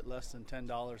like a little bit less than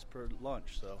 $10 per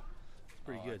lunch. So it's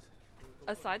pretty good.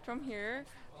 Aside from here,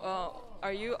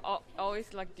 are you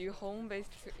always like do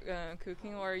home-based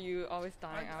cooking, or are you always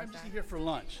dining outside? I'm just here for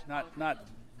lunch, not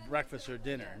breakfast or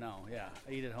dinner. No, yeah,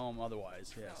 I eat at home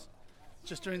otherwise. Yes,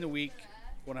 just during the week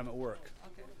when I'm at work.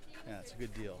 Okay. Yeah, it's a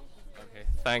good deal. Okay,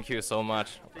 thank you so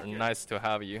much. Nice to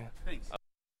have you. Thanks.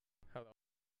 Hello.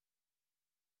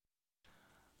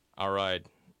 All right.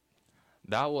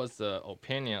 That was the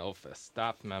opinion of a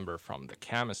staff member from the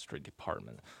chemistry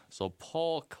department. So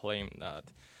Paul claimed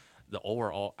that the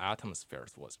overall atmosphere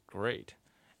was great,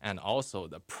 and also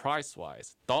the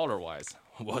price-wise, dollar-wise,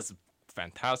 was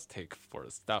fantastic for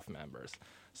the staff members.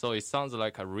 So it sounds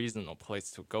like a reasonable place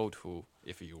to go to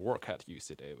if you work at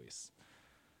UC Davis.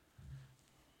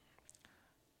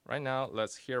 Right now,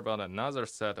 let's hear about another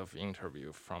set of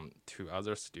interview from two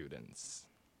other students.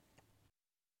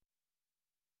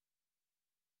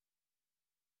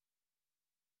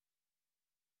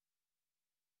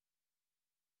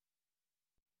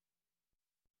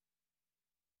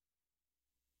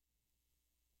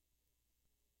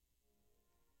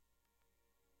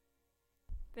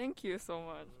 Thank you so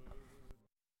much.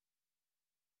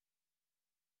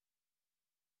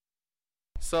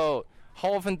 So,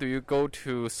 how often do you go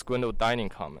to Squindle Dining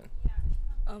Common?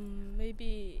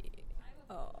 Maybe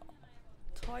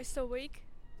twice a week.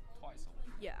 Twice a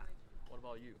week? Yeah. What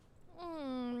about you?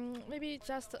 Maybe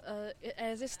just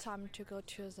at this time to go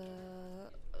to the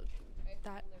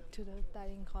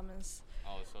dining commons.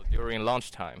 Oh, so during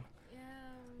lunchtime? Yeah,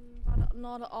 but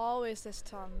not always this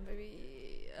time. Maybe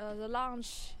the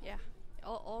lunch, yeah.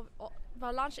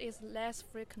 But lunch is less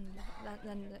frequent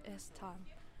than this time.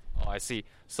 Oh, I see.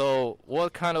 So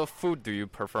what kind of food do you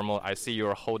prefer more? I see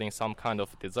you're holding some kind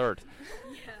of dessert.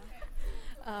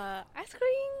 Yeah. Ice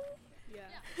cream.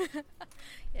 Yeah.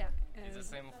 Yeah. Is the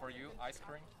same for you, ice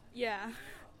cream? Yeah.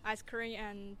 Ice cream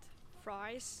and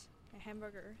fries and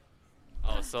hamburger.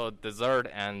 Oh, so dessert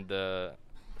and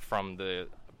from the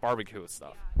barbecue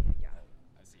stuff. Yeah.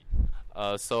 I see.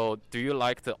 So do you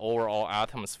like the overall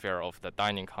atmosphere of the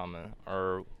dining common,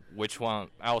 or which one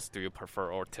else do you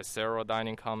prefer, or Tesoro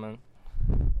dining common?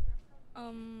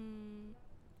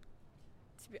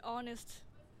 be honest,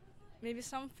 maybe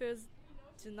some foods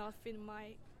do not fit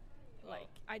my, like,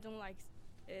 I don't like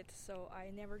it, so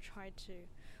I never try to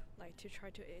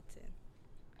eat it.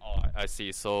 Oh, I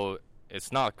see. So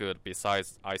it's not good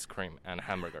besides ice cream and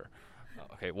hamburger.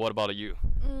 Okay, what about you?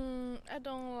 I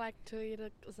don't like to eat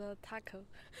the taco,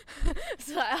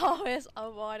 so I always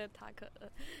avoid a taco,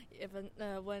 even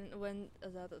when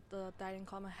the dining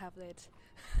common have it.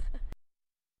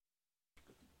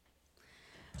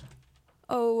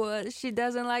 Oh, she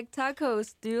doesn't like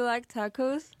tacos. Do you like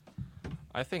tacos?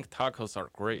 I think tacos are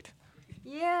great.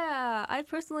 Yeah, I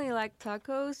personally like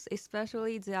tacos,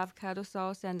 especially the avocado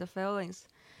sauce and the fillings.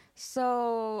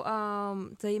 So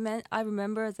I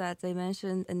remember that they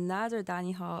mentioned another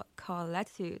dining hall called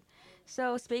Latitude.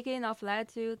 So speaking of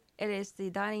Latitude, it is the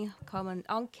dining common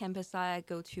on campus that I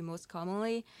go to most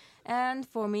commonly. And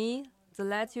for me, the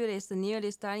Latitude is the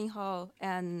nearest dining hall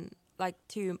and like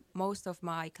to most of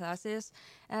my classes.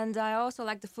 And I also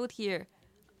like the food here.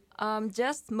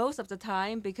 Just most of the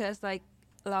time because like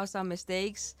allow some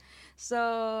mistakes.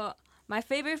 So my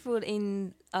favorite food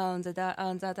in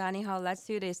the dining hall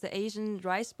Latitude is the Asian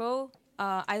rice bowl.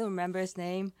 I don't remember its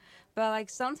name, but like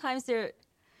sometimes they're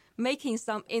making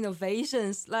some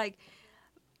innovations. Like,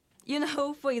 you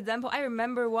know, for example, I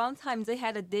remember one time they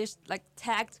had a dish like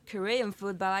tagged Korean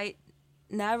food, but I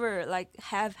never like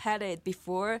have had it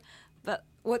before. But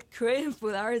what Korean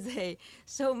food are they?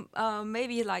 So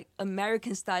maybe like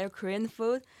American style Korean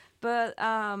food. But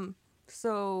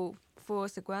so for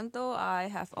Segundo, I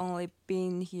have only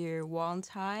been here one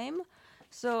time.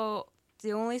 So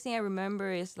the only thing I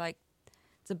remember is like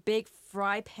the big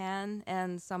fry pan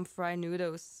and some fried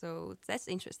noodles. So that's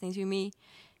interesting to me.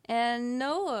 And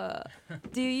Noah,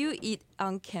 do you eat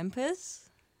on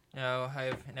campus? No,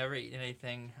 I've never eaten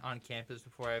anything on campus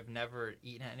before. I've never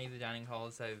eaten at any of the dining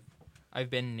halls. I've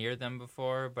been near them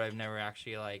before, but I've never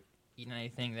actually like eaten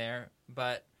anything there.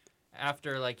 But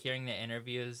after like hearing the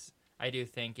interviews, I do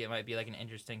think it might be like an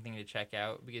interesting thing to check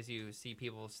out because you see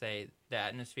people say the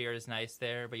atmosphere is nice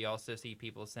there, but you also see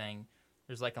people saying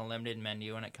there's like a limited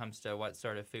menu when it comes to what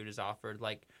sort of food is offered.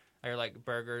 Like are like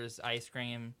burgers, ice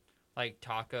cream, like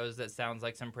tacos. That sounds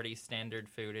like some pretty standard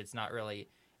food. It's not really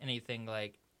anything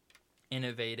like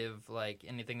innovative, like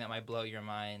anything that might blow your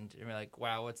mind. You're like,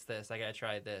 wow, what's this? I gotta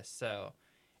try this. So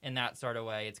in that sort of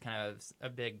way, it's kind of a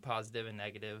big positive and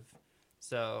negative.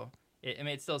 So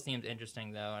it still seems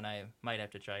interesting though, and I might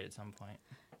have to try it at some point.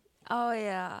 Oh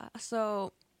yeah.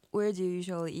 So where do you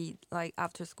usually eat? Like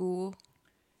after school?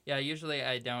 Yeah, usually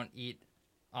I don't eat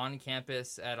on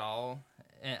campus at all.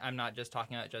 And I'm not just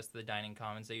talking about just the dining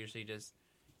commons. I usually just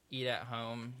eat at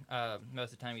home.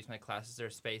 Most of the time, because my classes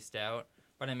are spaced out.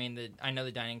 But I mean, I know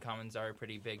the dining commons are a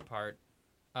pretty big part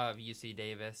of UC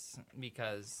Davis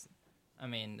because, I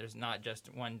mean, there's not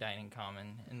just one dining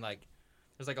common, and like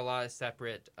there's like a lot of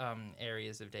separate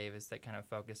areas of Davis that kind of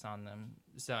focus on them.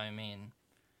 So I mean,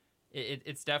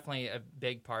 it's definitely a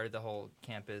big part of the whole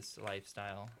campus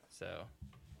lifestyle. So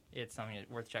it's something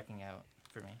worth checking out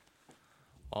for me.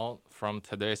 Well, from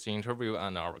today's interview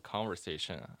and our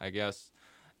conversation, I guess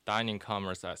dining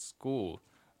commons at school,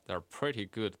 they're pretty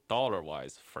good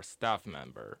dollar-wise for staff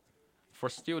member. For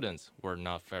students, we're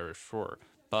not very sure,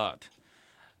 but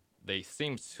they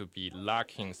seem to be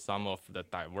lacking some of the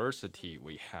diversity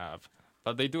we have.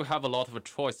 But they do have a lot of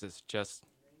choices, just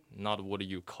not what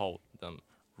you call them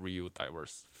real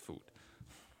diverse food.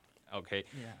 Okay,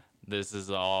 Yeah. This is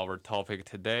our topic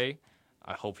today.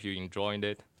 I hope you enjoyed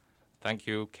it. Thank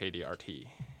you, KDRT.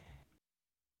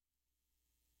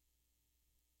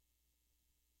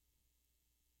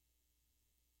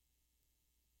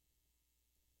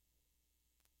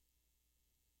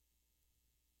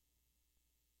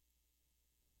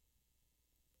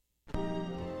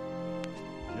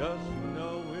 Just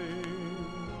knowing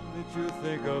that you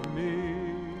think of me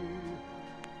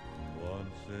once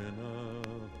in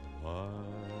a while.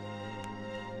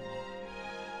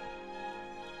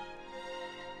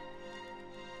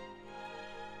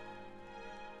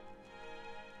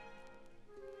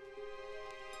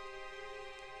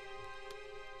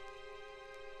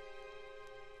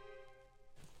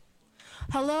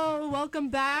 Hello, welcome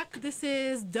back. This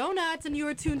is Donuts, and you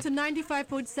are tuned to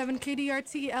 95.7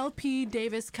 KDRT LP,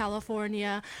 Davis,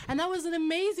 California. And that was an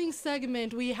amazing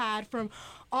segment we had from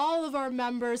all of our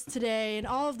members today and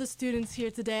all of the students here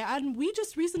today. And we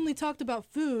just recently talked about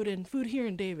food and food here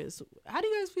in Davis. How do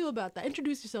you guys feel about that?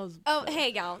 Introduce yourselves. Oh,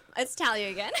 hey, y'all. It's Talia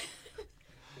again.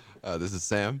 This is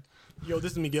Sam. Yo,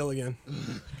 this is Miguel again.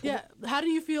 Yeah, how do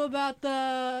you feel about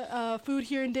the food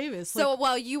here in Davis? So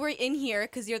while you were in here,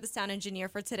 because you're the sound engineer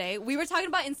for today, we were talking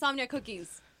about insomnia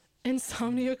cookies.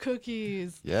 Insomnia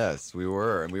cookies. Yes, we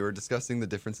were. And we were discussing the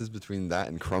differences between that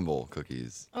and crumble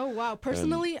cookies. Oh, wow.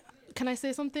 Personally, can I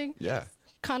say something? Yeah.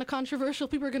 Kind of controversial.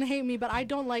 People are going to hate me, but I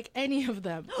don't like any of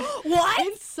them. What?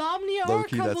 Insomnia or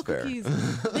Low-key, crumble that's fair.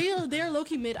 cookies. They're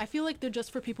low-key mid. I feel like they're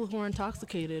just for people who are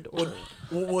intoxicated. Or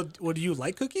What do you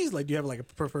like cookies? Like, do you have like a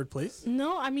preferred place?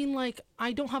 No, I mean, like,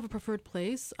 I don't have a preferred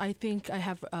place. I think I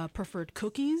have preferred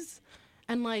cookies.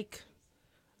 And, like,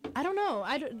 I don't know.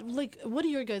 What are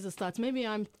your guys' thoughts? Maybe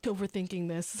I'm overthinking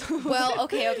this. Well,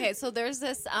 okay. So there's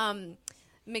this,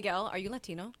 Miguel, are you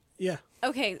Latino? Yeah.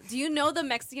 Okay, do you know the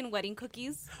Mexican wedding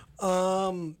cookies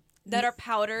that are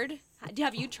powdered?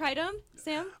 Have you tried them,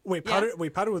 Sam? Wait, powdered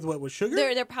with what? With sugar?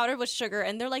 They're powdered with sugar,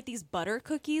 and they're like these butter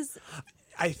cookies.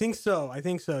 I think so.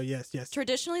 Yes.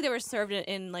 Traditionally, they were served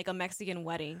in like a Mexican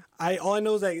wedding. All I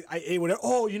know is I ate whatever.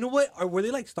 Oh, you know what? Were they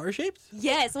like star shaped?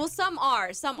 Yes. Well, some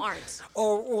are, some aren't.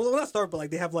 Oh, well, not star, but like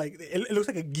they have like it looks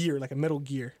like a gear, like a metal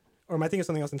gear. Or am I thinking of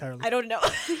something else entirely? I don't know.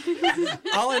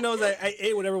 All I know is I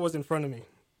ate whatever was in front of me.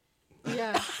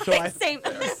 Yeah. So Same.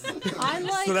 I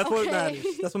like. So that's what okay. matters.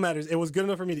 That's what matters. It was good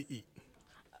enough for me to eat.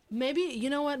 Maybe, you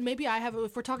know what, maybe I have,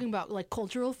 if we're talking about like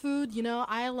cultural food, you know,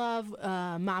 I love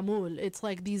mamul. It's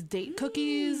like these date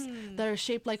cookies that are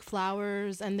shaped like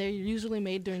flowers, and they're usually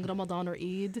made during Ramadan or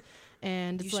Eid.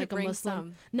 And it's You like should a bring Muslim.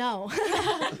 some. No.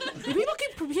 People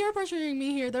keep peer pressuring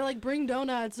me here. They're like, bring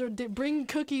donuts or bring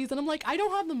cookies. And I'm like, I don't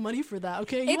have the money for that,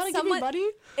 okay? You want to give me money?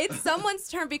 It's someone's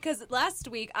turn because last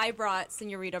week I brought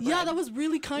Senorita bread. Yeah, that was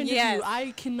really kind of Yes. you.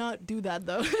 I cannot do that,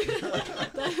 though.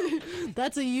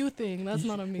 That's a you thing. That's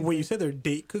not a me Wait, thing. you said they're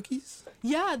date cookies?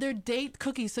 Yeah, they're date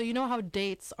cookies. So you know how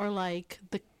dates are like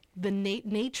the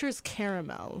nature's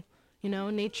caramel. You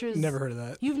know, nature's... Never heard of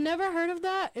that. You've never heard of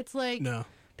that? It's like... No.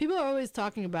 People are always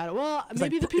talking about it. Well, It's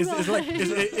maybe like, the people...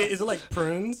 is it like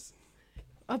prunes?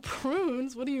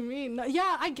 Prunes? What do you mean? No,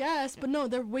 yeah, I guess. But no,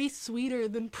 they're way sweeter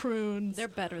than prunes. They're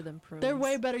better than prunes. They're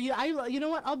way better. You know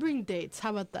what? I'll bring dates.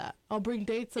 How about that? I'll bring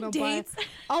dates and Dates?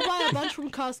 I'll buy a bunch from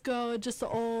Costco. Just the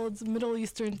old Middle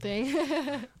Eastern thing.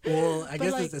 Well, I But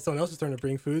guess like- it's someone else's turn to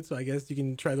bring food, so I guess you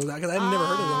can try those out because I've never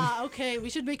heard of them. Okay, we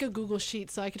should make a Google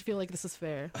sheet so I could feel like this is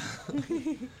fair.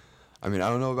 I mean, I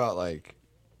don't know about like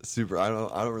I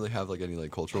don't really have like any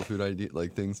like cultural food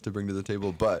like things to bring to the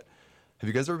table, but have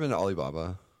you guys ever been to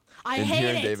Alibaba? I here hate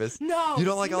in it. Davis? No. You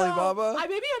don't like no. Alibaba?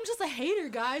 Maybe I'm just a hater,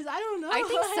 guys. I don't know. I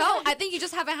think so. I think you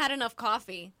just haven't had enough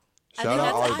coffee. Shout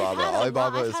out Alibaba.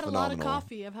 Alibaba I've is had a lot of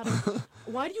phenomenal. coffee.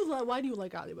 Why do you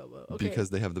like Alibaba? Okay. Because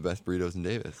they have the best burritos in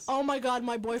Davis. Oh my God,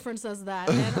 my boyfriend says that,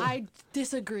 and I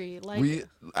disagree. Like We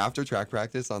after track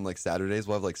practice on like Saturdays,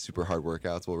 we'll have like super hard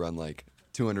workouts. We'll run like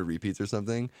 200 repeats or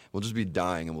something. We'll just be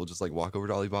dying, and we'll just like walk over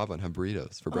to Alibaba and have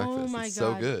burritos for breakfast. Oh my it's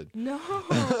God. so good. No,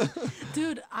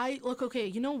 dude, okay.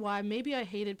 You know why? Maybe I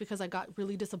hate it because I got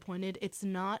really disappointed. It's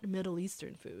not Middle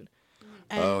Eastern food.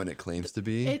 And it claims to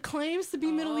be. It claims to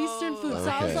be Middle Eastern food. So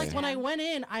I was like, Okay. when I went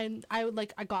in,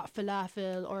 I got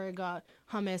falafel or I got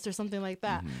hummus or something like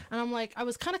that. And I'm like, I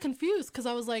was kind of confused because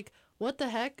I was like, what the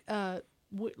heck?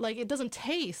 Like it doesn't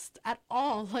taste at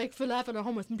all like falafel or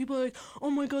hummus, and people are like, "Oh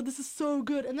my God, this is so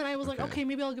good!" And then I was like, "Okay,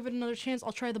 maybe I'll give it another chance.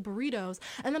 I'll try the burritos."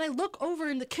 And then I look over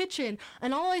in the kitchen,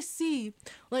 and all I see,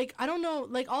 like I don't know,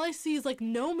 like all I see is like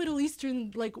no Middle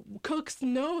Eastern like cooks.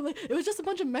 No, like it was just a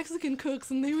bunch of Mexican cooks,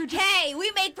 and they were just. Hey,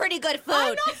 we make pretty good food.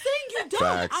 I'm not saying you don't.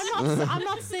 Facts. I'm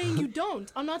not saying you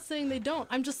don't. I'm not saying they don't.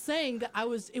 I'm just saying that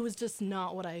it was just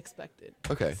not what I expected.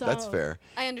 Okay, So- that's fair.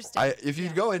 I understand. If you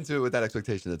go into it with that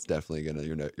expectation, it's definitely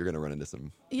you're gonna run into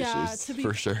some issues to be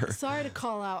for sure. Sorry to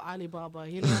call out Alibaba.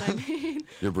 You know what I mean?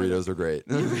 Your burritos are great.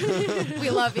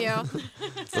 We love you.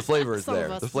 The flavor is Some of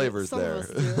there. us The do. flavor is Some of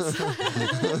there.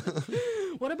 us do.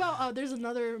 What about there's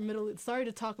another sorry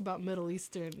to talk about Middle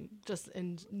Eastern just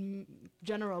in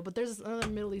general, but there's another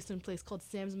Middle Eastern place called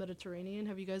Sam's Mediterranean.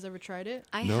 Have you guys ever tried it?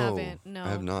 I No, haven't. No. I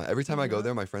have not. Every time I go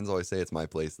there, my friends always say it's my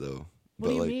place though. What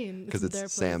do you mean? Because It's it's their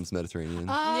place? Sam's Mediterranean.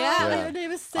 Yeah, Yeah. their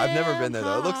name is Sam. I've never been there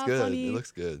though. It looks Ha, good. funny. It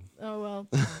looks good. Oh well.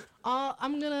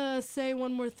 I'm gonna say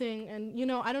one more thing, and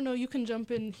I don't know. You can jump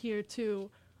in here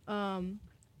too.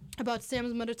 About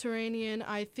Sam's Mediterranean,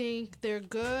 I think they're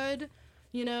good.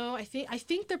 I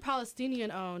think they're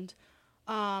Palestinian owned.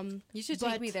 You should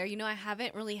take me there. I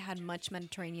haven't really had much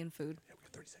Mediterranean food.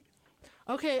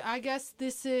 Okay, I guess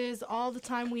this is all the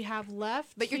time we have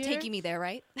left. But you're here. taking me there,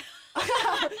 right?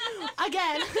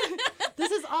 Again,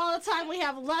 this is all the time we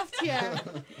have left here.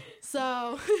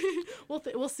 So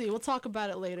we'll see. We'll talk about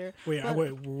it later. Wait,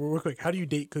 real quick. How do you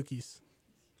date cookies?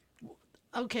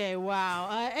 Okay,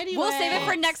 wow. Anyway, We'll save it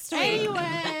for next week.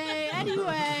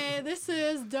 Anyway, this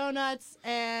is Donuts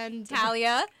and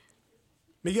Talia.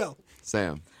 Miguel.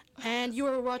 Sam. And you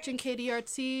are watching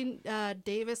KDRT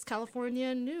Davis,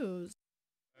 California News.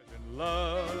 And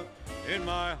love in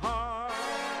my heart.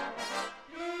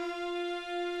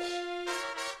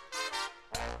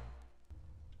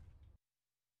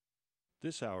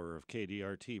 This hour of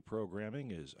KDRT programming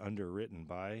is underwritten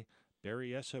by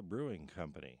Berryessa Brewing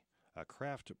Company, a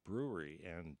craft brewery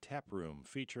and tap room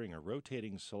featuring a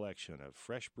rotating selection of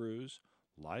fresh brews,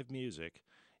 live music,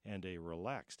 and a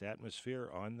relaxed atmosphere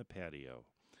on the patio.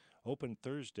 Open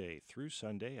Thursday through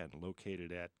Sunday and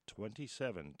located at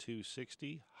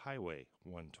 27260 Highway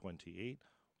 128,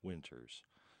 Winters.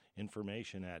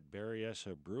 Information at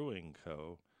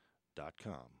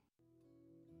berryessabrewingco.com.